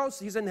thing.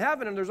 He's in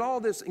heaven, and there's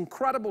all this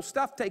incredible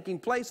stuff taking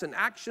place, and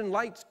action,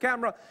 lights,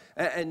 camera,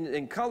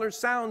 and colors,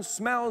 sounds,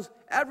 smells,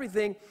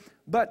 everything.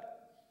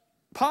 But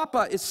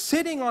Papa is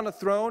sitting on a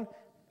throne,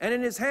 and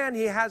in his hand,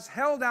 he has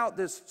held out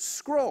this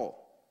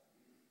scroll.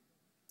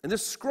 And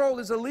this scroll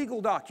is a legal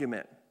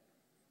document.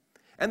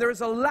 And there is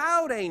a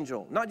loud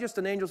angel, not just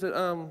an angel said,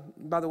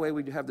 by the way,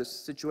 we do have this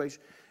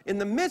situation. In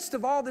the midst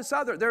of all this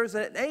other, there is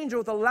an angel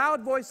with a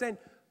loud voice saying,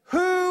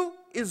 who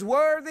is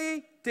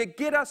worthy to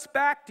get us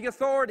back the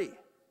authority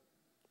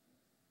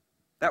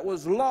that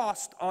was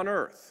lost on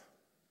earth?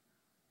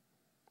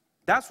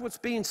 That's what's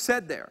being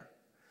said there.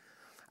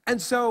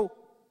 And so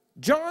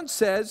John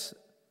says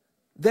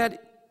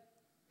that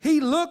he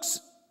looks,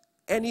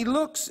 and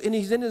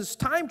he's in his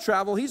time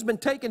travel. He's been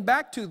taken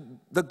back to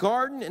the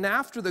garden and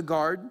after the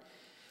garden,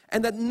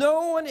 and that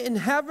no one in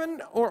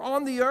heaven or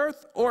on the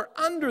earth or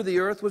under the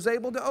earth was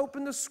able to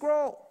open the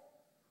scroll.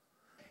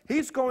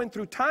 He's going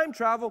through time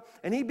travel,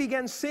 and he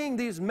begins seeing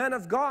these men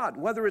of God,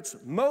 whether it's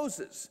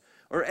Moses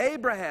or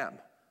Abraham,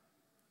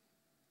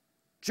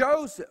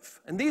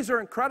 Joseph, and these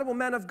are incredible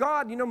men of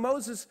God. You know,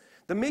 Moses,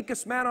 the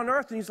meekest man on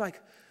earth, and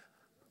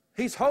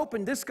he's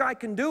hoping this guy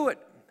can do it.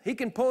 He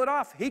can pull it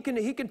off. He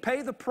can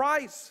pay the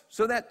price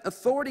so that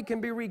authority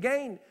can be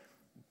regained.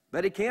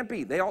 But it can't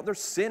be. There's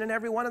sin in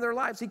every one of their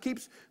lives. He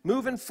keeps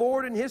moving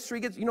forward in history.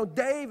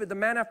 David, the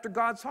man after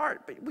God's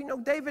heart. But we know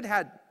David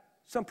had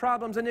some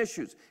problems and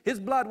issues. His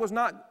blood was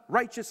not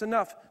righteous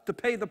enough to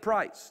pay the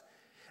price.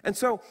 And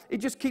so it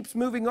just keeps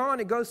moving on.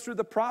 It goes through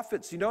the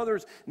prophets. You know,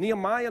 there's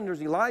Nehemiah, and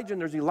there's Elijah,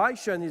 and there's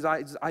Elisha, and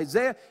there's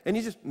Isaiah. And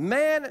he's just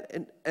man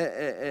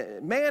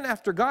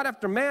after God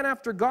after man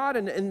after God.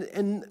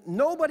 And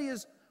nobody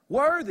is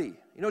worthy.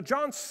 You know,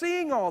 John's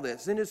seeing all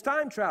this in his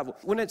time travel.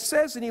 When it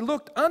says, and he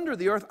looked under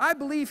the earth, I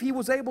believe he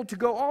was able to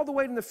go all the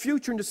way in the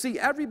future and to see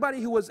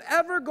everybody who was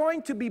ever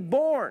going to be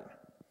born.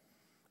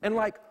 And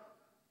like,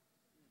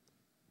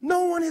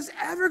 no one is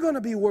ever going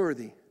to be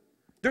worthy.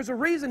 There's a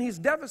reason he's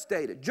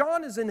devastated.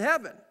 John is in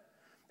heaven.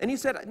 And he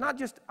said, not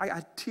just,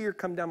 a tear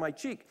come down my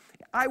cheek.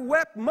 I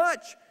wept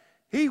much.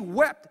 He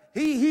wept.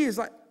 He is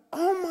like,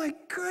 oh my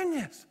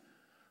goodness.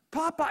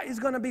 Papa is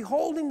going to be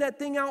holding that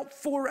thing out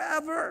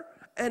forever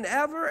and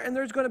ever. And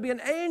there's going to be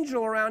an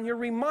angel around here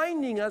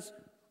reminding us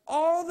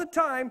all the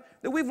time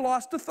that we've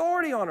lost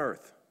authority on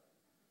earth.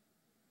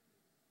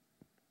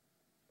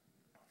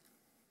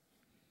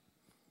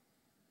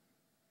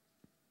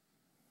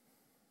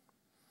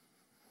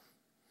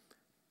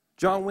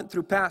 John went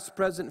through past,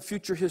 present, and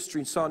future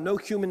history and saw no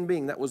human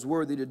being that was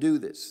worthy to do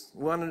this.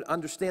 We want to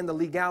understand the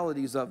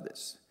legalities of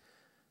this.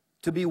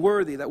 To be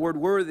worthy, that word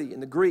worthy in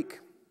the Greek,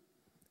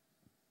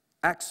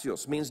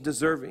 axios, means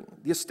deserving.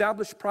 The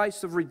established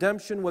price of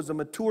redemption was a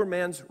mature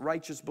man's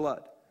righteous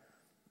blood.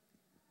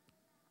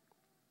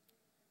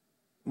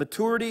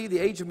 Maturity, the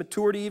age of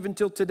maturity even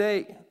till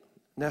today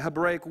in the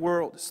Hebraic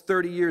world is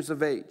 30 years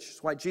of age.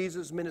 That's why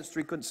Jesus'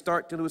 ministry couldn't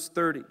start till he was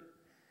 30.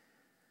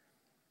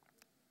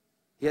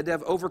 He had to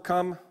have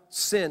overcome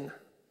sin.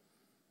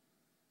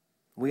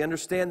 We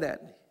understand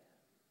that.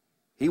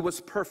 He was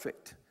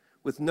perfect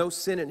with no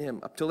sin in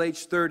him up till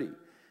age 30.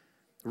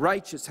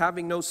 Righteous,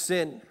 having no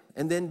sin,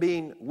 and then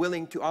being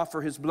willing to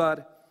offer his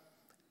blood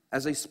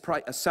as a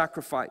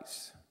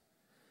sacrifice.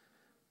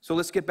 So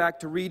let's get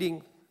back to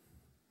reading.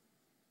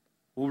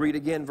 We'll read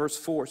again verse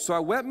 4. So I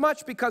wept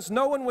much because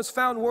no one was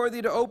found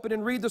worthy to open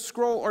and read the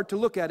scroll or to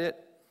look at it.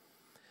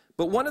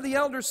 But one of the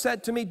elders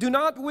said to me, do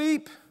not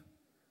weep.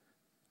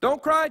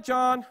 Don't cry,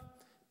 John.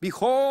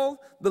 Behold,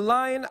 the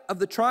Lion of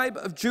the tribe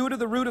of Judah,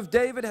 the root of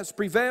David, has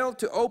prevailed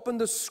to open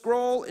the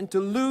scroll and to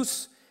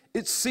loose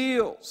its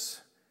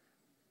seals.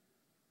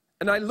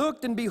 And I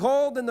looked, and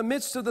behold, in the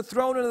midst of the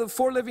throne and of the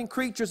four living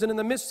creatures, and in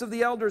the midst of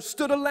the elders,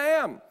 stood a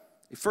lamb.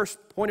 He first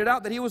pointed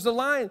out that he was the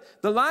lion.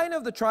 The Lion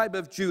of the tribe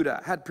of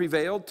Judah had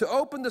prevailed to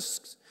open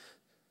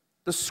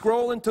the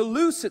scroll and to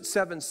loose its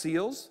 7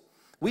 seals.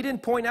 We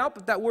didn't point out,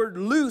 but that word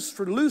loose,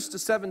 for loose the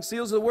 7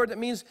 seals, is a word that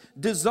means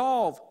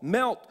dissolve,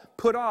 melt,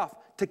 put off,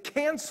 to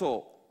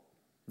cancel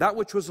that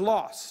which was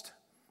lost.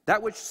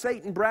 That which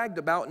Satan bragged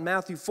about in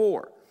Matthew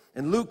 4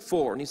 and Luke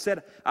 4. And he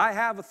said, I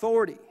have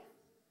authority.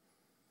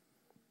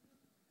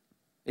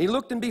 And he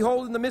looked, and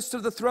behold, in the midst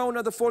of the throne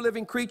of the 4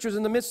 living creatures,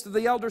 in the midst of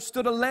the elders,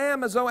 stood a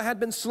lamb as though it had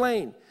been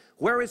slain.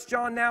 Where is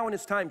John now in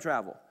his time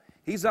travel?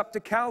 He's up to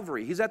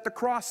Calvary. He's at the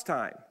cross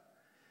time.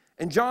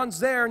 And John's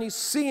there, and he's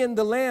seeing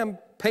the lamb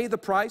pay the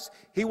price.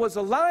 He was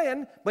a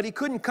lion, but he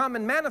couldn't come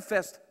and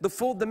manifest the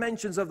full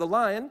dimensions of the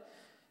lion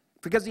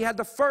because he had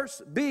to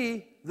first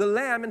be the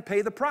lamb and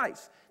pay the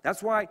price.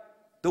 That's why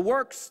the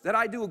works that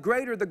I do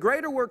the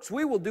greater works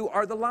we will do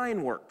are the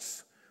lion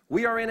works.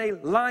 We are in a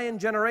lion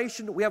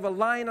generation. We have a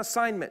lion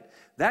assignment.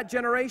 That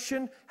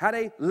generation had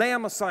a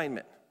lamb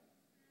assignment.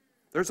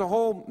 There's a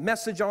whole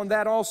message on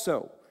that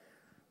also.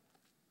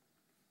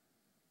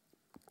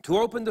 To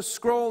open the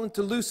scroll and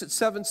to loose its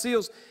 7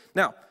 seals.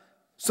 Now,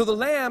 so the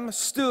lamb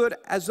stood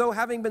as though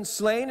having been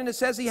slain, and it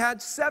says he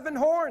had 7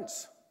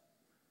 horns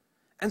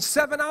and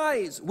 7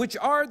 eyes, which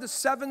are the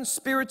 7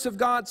 spirits of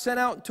God sent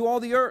out into all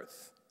the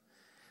earth.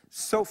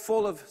 So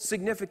full of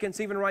significance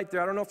even right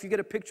there. I don't know if you get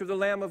a picture of the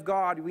Lamb of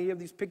God. We have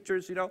these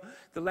pictures, you know,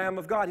 the Lamb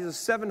of God. He's a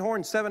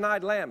 7-horned,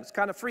 7-eyed lamb. It's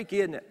kind of freaky,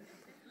 isn't it?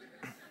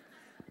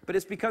 But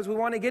it's because we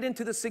want to get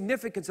into the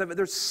significance of it.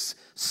 There's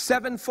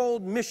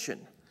 7-fold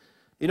mission.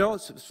 You know,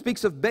 it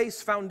speaks of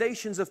base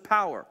foundations of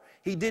power.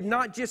 He did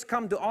not just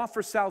come to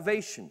offer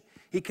salvation.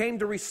 He came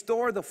to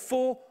restore the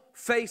full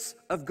face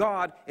of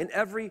God in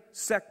every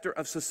sector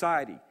of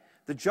society.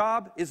 The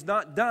job is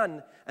not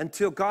done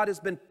until God has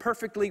been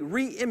perfectly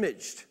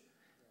re-imaged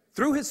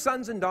through his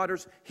sons and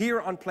daughters here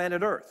on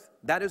planet Earth.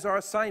 That is our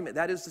assignment.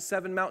 That is the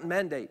 7-mountain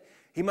mandate.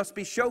 He must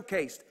be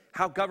showcased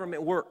how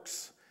government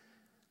works.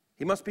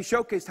 He must be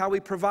showcased how he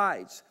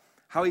provides,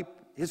 how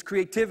his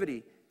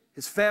creativity,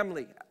 his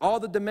family, all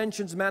the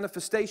dimensions,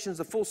 manifestations,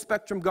 the full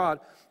spectrum God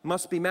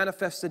must be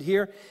manifested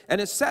here. And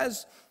it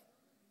says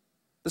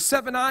the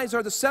 7 eyes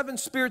are the 7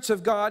 spirits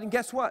of God. And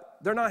guess what?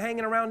 They're not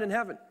hanging around in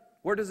heaven.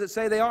 Where does it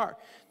say they are?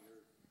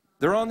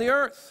 They're on the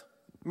earth.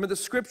 Remember the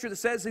scripture that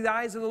says the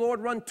eyes of the Lord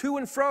run to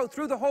and fro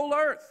through the whole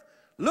earth,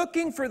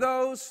 looking for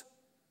those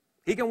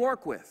he can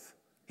work with.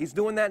 He's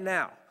doing that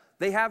now.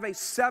 They have a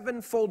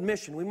 7-fold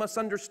mission. We must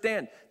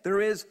understand there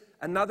is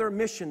another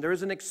mission. There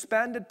is an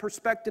expanded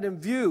perspective and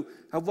view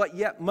of what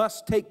yet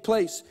must take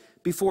place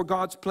before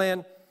God's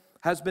plan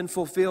has been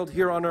fulfilled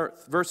here on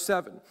earth. Verse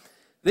 7.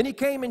 Then he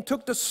came and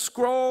took the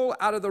scroll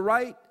out of the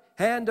right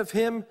hand of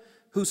him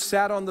who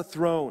sat on the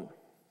throne.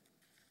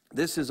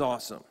 This is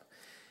awesome.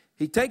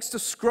 He takes the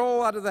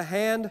scroll out of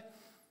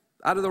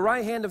the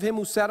right hand of him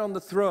who sat on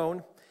the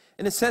throne.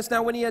 And it says,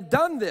 now when he had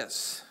done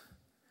this,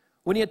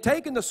 when he had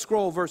taken the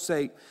scroll, verse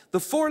 8, the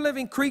 4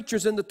 living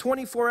creatures and the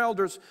 24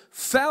 elders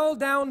fell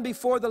down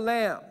before the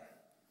Lamb,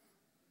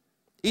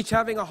 each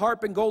having a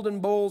harp and golden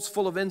bowls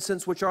full of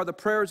incense, which are the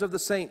prayers of the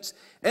saints.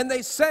 And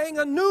they sang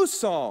a new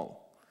song.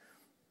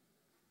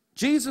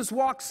 Jesus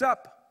walks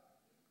up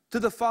to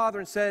the Father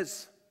and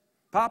says,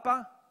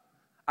 Papa,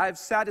 I've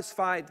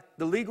satisfied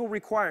the legal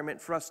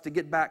requirement for us to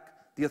get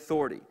back the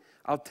authority.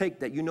 I'll take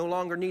that. You no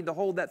longer need to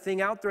hold that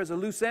thing out there as a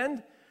loose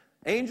end.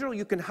 Angel,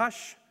 you can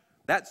hush.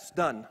 That's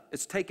done.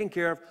 It's taken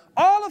care of.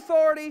 All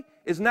authority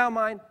is now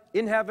mine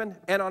in heaven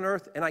and on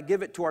earth, and I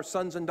give it to our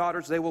sons and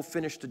daughters. They will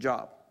finish the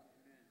job.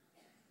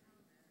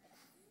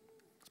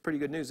 It's pretty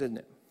good news, isn't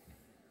it?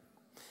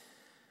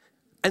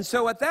 And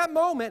so at that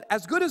moment,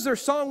 as good as their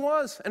song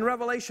was in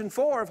Revelation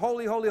 4 of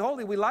Holy, Holy,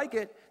 Holy, we like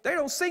it, they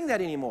don't sing that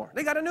anymore.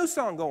 They got a new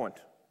song going.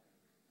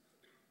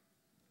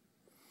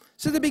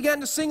 So they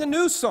began to sing a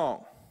new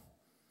song.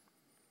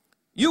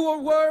 You are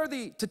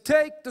worthy to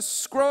take the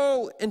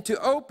scroll and to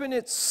open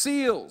its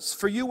seals,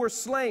 for you were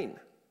slain.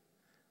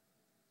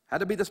 Had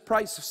to be this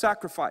price of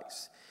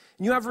sacrifice.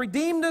 And you have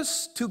redeemed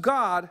us to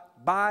God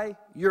by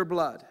your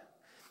blood,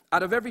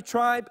 out of every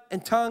tribe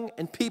and tongue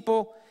and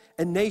people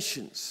and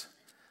nations.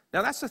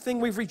 Now that's the thing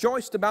we've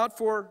rejoiced about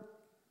for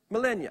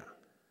millennia.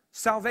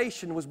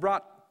 Salvation was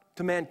brought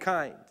to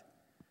mankind.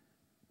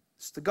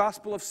 It's the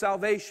gospel of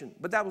salvation,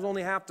 but that was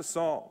only half the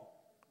song.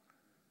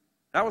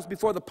 That was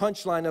before the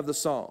punchline of the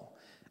song.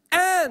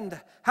 And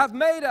have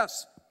made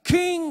us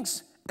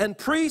kings and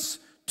priests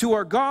to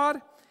our God,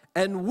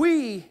 and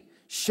we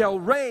shall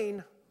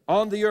reign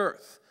on the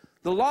earth.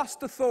 The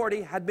lost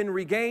authority had been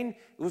regained.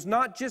 It was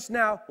not just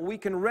now, we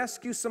can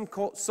rescue some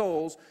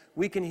souls,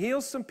 we can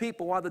heal some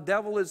people while the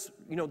devil is,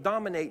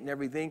 dominating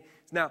everything.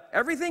 Now,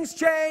 everything's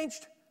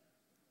changed.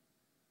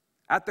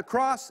 At the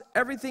cross,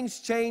 everything's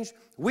changed.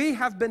 We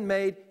have been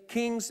made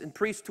kings and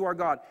priests to our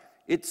God.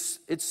 It's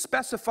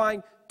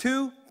specifying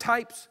two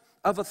types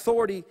of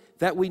authority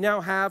that we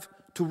now have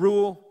to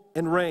rule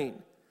and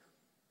reign.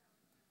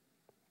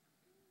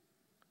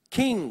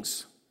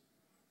 Kings.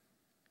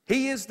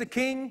 He is the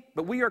king,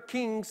 but we are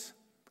kings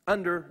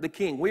under the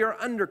king. We are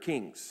under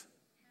kings.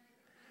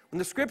 When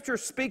the scripture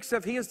speaks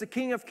of he is the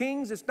King of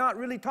kings, it's not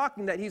really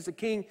talking that he's the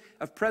king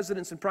of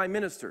presidents and prime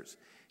ministers.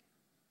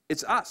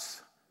 It's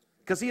us,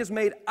 because he has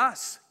made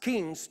us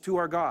kings to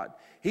our God.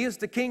 He is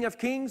the King of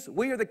kings.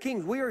 We are the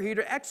kings. We are here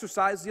to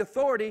exercise the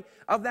authority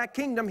of that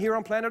kingdom here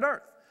on planet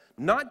Earth.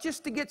 Not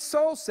just to get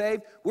souls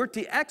saved, we're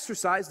to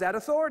exercise that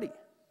authority.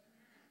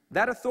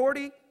 That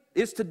authority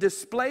is to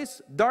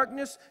displace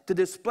darkness, to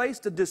displace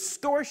the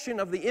distortion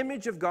of the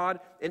image of God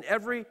in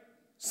every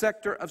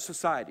sector of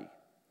society.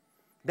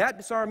 That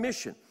is our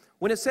mission.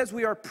 When it says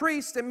we are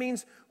priests, it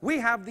means we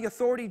have the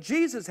authority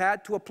Jesus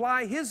had to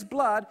apply his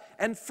blood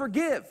and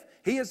forgive.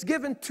 He has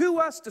given to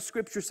us, the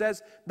scripture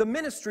says, the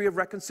ministry of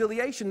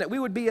reconciliation, that we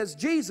would be as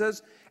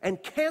Jesus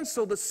and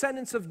cancel the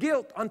sentence of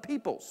guilt on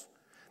peoples.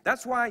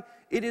 That's why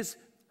it is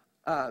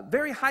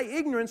very high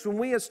ignorance when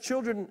we as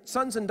children,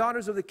 sons and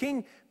daughters of the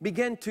King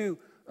begin to,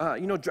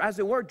 as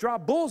it were, draw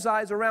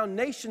bullseyes around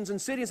nations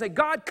and cities and say,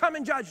 God, come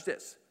and judge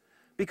this.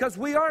 Because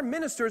we are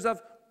ministers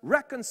of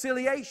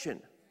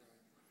reconciliation.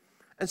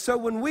 And so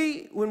when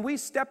we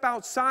step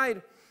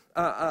outside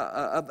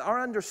of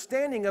our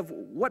understanding of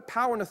what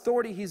power and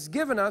authority he's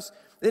given us,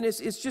 then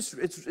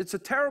it's a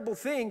terrible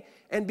thing.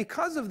 And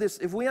because of this,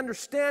 if we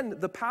understand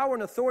the power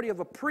and authority of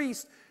a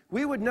priest,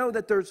 we would know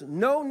that there's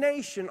no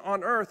nation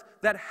on earth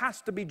that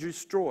has to be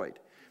destroyed.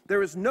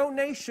 There is no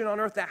nation on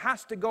earth that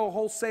has to go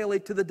wholesale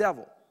to the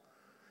devil.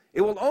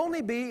 It will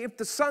only be if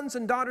the sons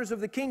and daughters of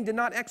the King did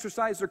not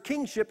exercise their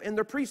kingship and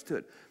their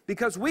priesthood.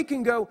 Because we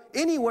can go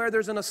anywhere,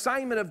 there's an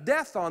assignment of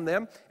death on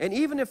them, and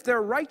even if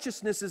their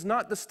righteousness is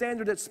not the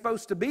standard that's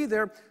supposed to be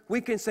there, we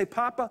can say,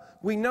 Papa,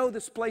 we know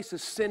this place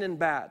is sin and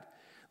bad.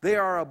 They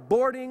are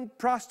aborting,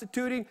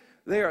 prostituting,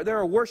 they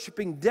are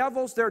worshiping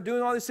devils, they're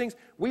doing all these things.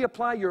 We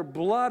apply your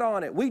blood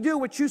on it. We do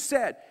what you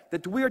said,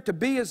 that we are to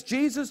be as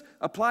Jesus,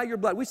 apply your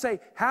blood. We say,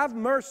 have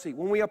mercy.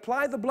 When we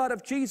apply the blood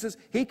of Jesus,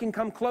 he can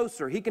come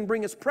closer. He can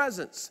bring his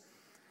presence.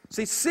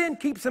 See, sin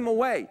keeps him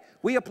away.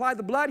 We apply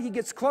the blood, he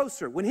gets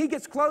closer. When he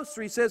gets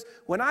closer, he says,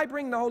 when I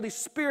bring the Holy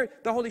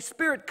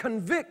Spirit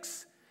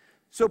convicts.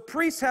 So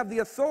priests have the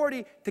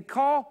authority to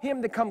call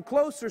him to come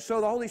closer, so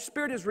the Holy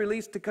Spirit is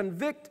released to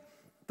convict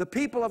the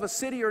people of a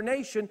city or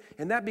nation,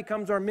 and that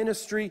becomes our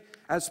ministry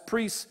as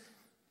priests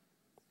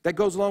that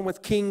goes along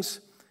with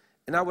kings.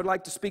 And I would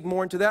like to speak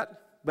more into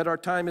that, but our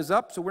time is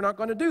up, so we're not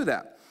going to do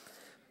that.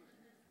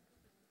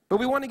 But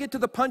we want to get to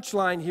the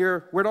punchline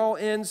here where it all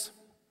ends.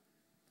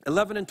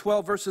 11 and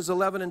 12, verses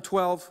 11 and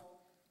 12.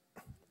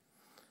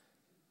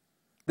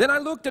 Then I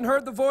looked and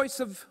heard the voice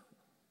of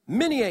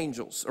many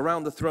angels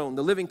around the throne,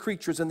 the living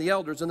creatures and the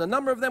elders, and the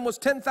number of them was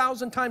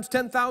 10,000 times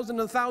 10,000 and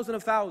 1,000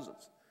 of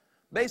thousands.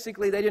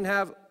 Basically, they didn't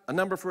have a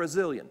number for a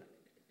zillion.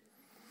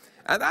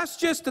 And that's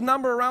just the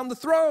number around the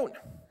throne.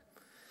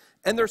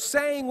 And they're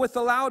saying with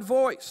a loud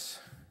voice,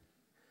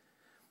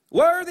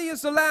 worthy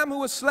is the Lamb who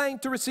was slain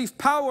to receive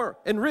power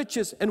and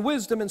riches and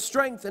wisdom and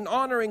strength and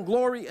honor and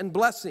glory and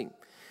blessing.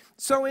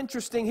 So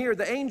interesting here.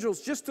 The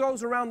angels, just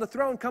those around the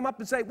throne, come up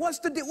and say,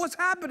 what's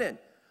happening?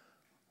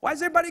 Why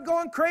is everybody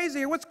going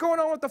crazy? What's going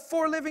on with the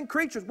four living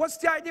creatures? What's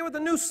the idea with the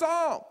new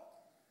song?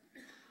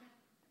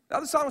 The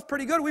other song was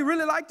pretty good. We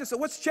really liked this. So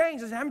what's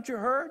changed? Haven't you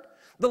heard?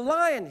 The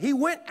lion, he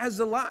went as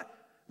the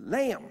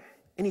lamb.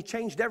 And he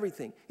changed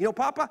everything. You know,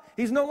 Papa,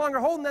 he's no longer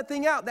holding that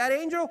thing out. That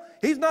angel,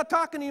 he's not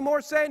talking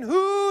anymore saying,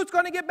 who's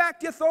going to get back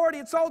the authority?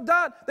 It's all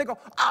done. They go,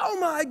 oh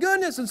my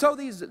goodness. And so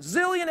these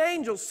zillion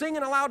angels sing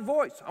in a loud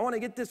voice. I want to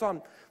get this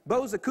on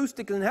Bose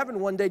Acoustic in heaven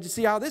one day to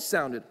see how this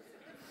sounded.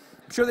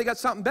 I'm sure they got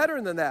something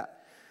better than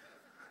that.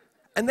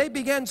 And they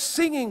began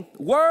singing,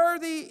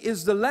 worthy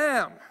is the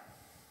Lamb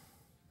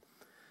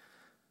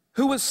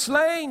who was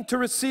slain to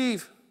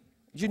receive.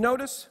 Did you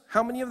notice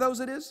how many of those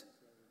it is?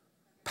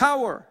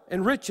 Power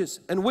and riches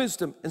and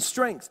wisdom and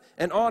strength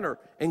and honor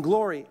and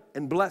glory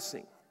and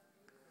blessing.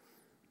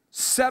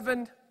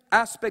 7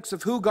 aspects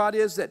of who God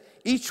is that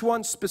each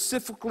one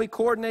specifically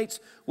coordinates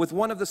with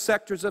one of the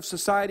sectors of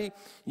society.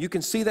 You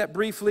can see that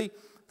briefly.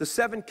 The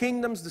 7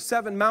 kingdoms, the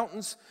 7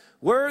 mountains.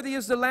 Worthy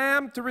is the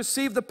Lamb to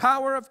receive the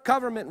power of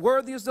government.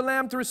 Worthy is the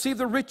Lamb to receive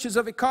the riches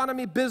of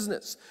economy,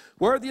 business.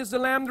 Worthy is the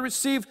Lamb to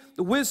receive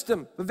the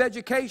wisdom of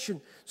education,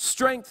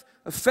 strength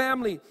of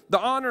family, the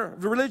honor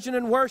of religion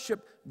and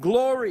worship,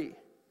 glory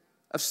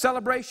of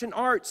celebration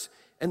arts,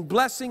 and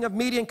blessing of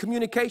media and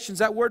communications.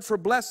 That word for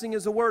blessing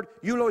is the word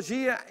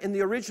eulogia in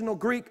the original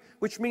Greek,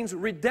 which means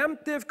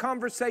redemptive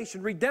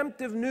conversation,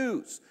 redemptive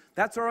news.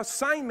 That's our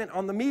assignment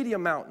on the media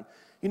mountain.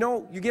 You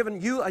know, you're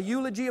giving a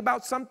eulogy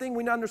about something.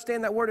 We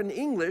understand that word in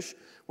English.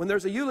 When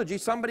there's a eulogy,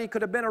 somebody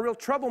could have been a real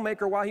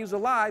troublemaker while he was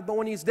alive, but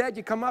when he's dead,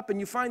 you come up and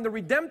you find the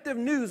redemptive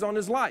news on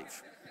his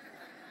life.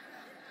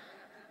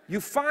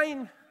 You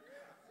find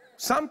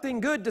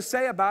something good to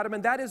say about him,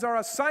 and that is our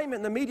assignment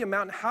in the media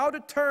mountain, how to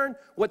turn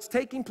what's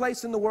taking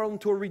place in the world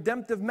into a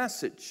redemptive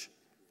message.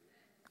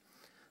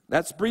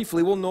 That's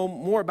briefly, we'll know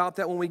more about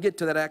that when we get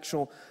to that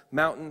actual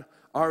mountain,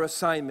 our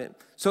assignment.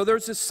 So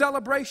there's this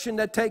celebration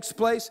that takes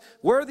place.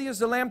 Worthy is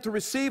the Lamb to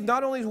receive.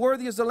 Not only is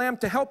worthy is the Lamb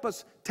to help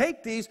us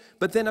take these,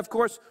 but then of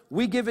course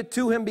we give it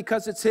to him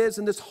because it's his.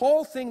 And this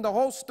whole thing, the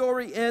whole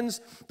story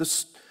ends,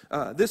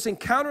 this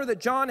encounter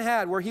that John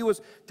had where he was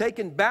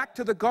taken back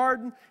to the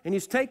garden and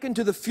he's taken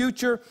to the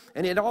future,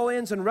 and it all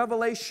ends in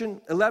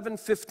Revelation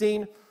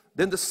 11:15.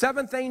 Then the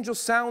 7th angel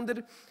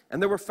sounded, and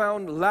there were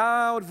found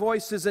loud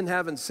voices in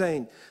heaven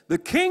saying, the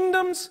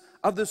kingdoms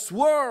of this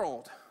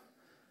world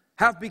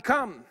have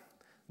become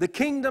the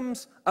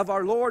kingdoms of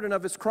our Lord and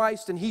of his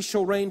Christ, and he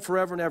shall reign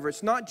forever and ever.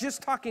 It's not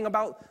just talking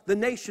about the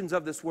nations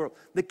of this world.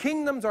 The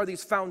kingdoms are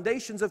these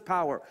foundations of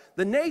power.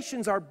 The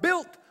nations are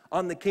built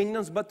on the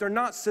kingdoms, but they're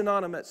not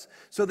synonymous.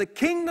 So the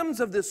kingdoms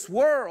of this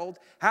world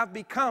have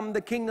become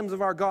the kingdoms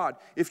of our God.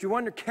 If you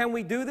wonder, can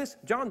we do this?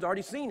 John's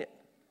already seen it.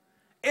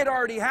 It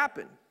already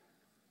happened.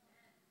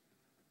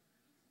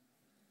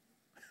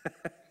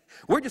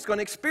 We're just going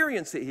to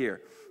experience it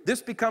here.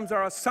 This becomes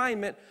our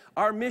assignment,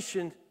 our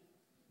mission,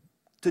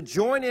 to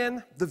join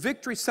in the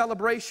victory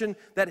celebration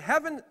that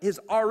heaven is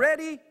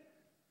already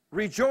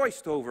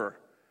rejoiced over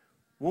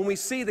when we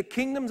see the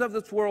kingdoms of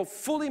this world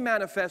fully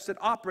manifested,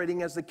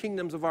 operating as the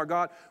kingdoms of our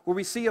God, where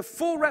we see a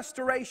full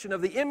restoration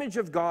of the image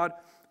of God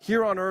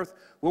here on earth,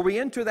 where we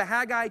enter the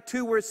Haggai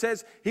 2 where it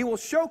says he will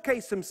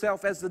showcase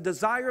himself as the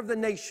desire of the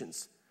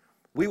nations.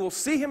 We will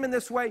see him in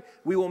this way,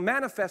 we will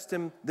manifest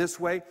him this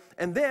way,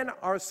 and then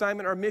our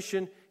assignment, our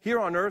mission here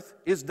on earth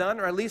is done,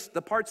 or at least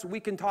the parts we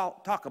can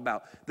talk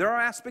about. There are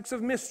aspects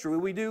of mystery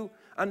we do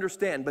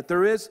understand, but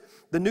there is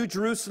the New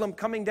Jerusalem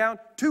coming down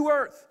to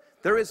earth.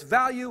 There is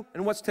value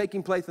in what's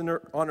taking place on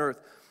earth.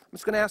 I'm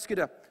just going to ask you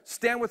to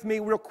stand with me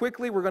real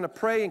quickly. We're going to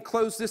pray and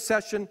close this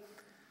session. I'm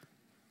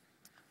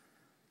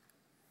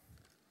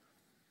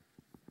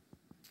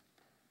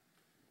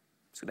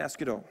just going to ask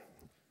you to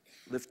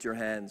lift your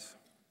hands.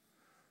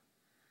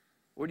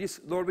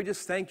 Lord, we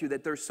just thank you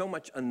that there's so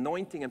much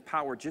anointing and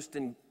power just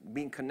in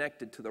being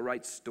connected to the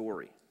right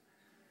story.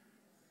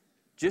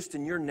 Just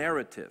in your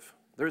narrative.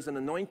 There's an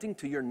anointing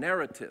to your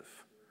narrative.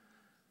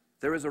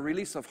 There is a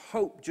release of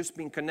hope just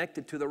being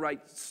connected to the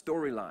right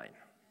storyline.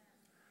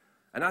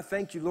 And I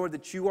thank you, Lord,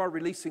 that you are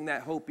releasing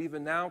that hope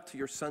even now to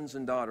your sons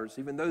and daughters,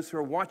 even those who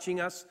are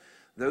watching us,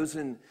 those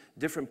in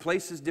different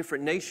places,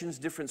 different nations,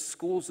 different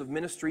schools of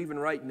ministry, even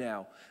right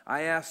now.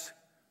 I ask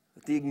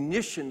that the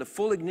ignition, the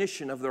full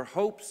ignition of their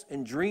hopes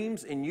and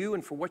dreams in you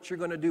and for what you're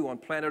going to do on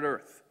planet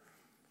Earth,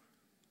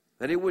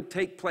 that it would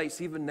take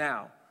place even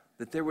now,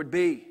 that there would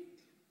be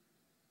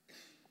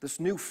this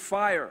new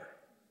fire,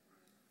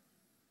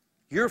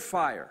 your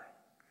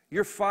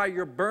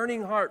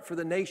burning heart for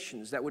the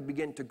nations that would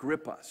begin to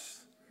grip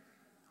us.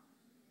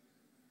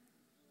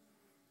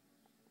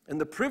 And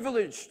the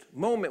privileged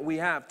moment we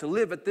have to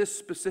live at this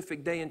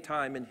specific day and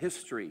time in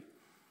history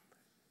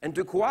and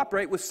to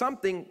cooperate with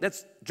something that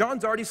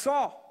John's already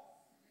saw.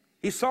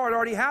 He saw it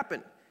already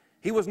happen.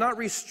 He was not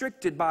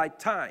restricted by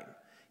time.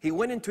 He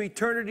went into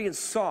eternity and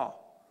saw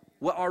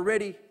what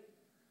already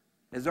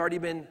has already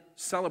been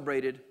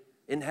celebrated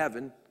in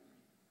heaven.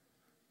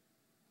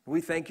 We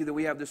thank you that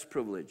we have this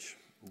privilege.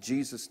 In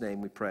Jesus'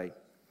 name we pray.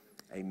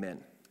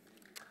 Amen.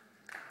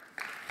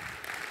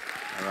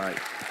 All right.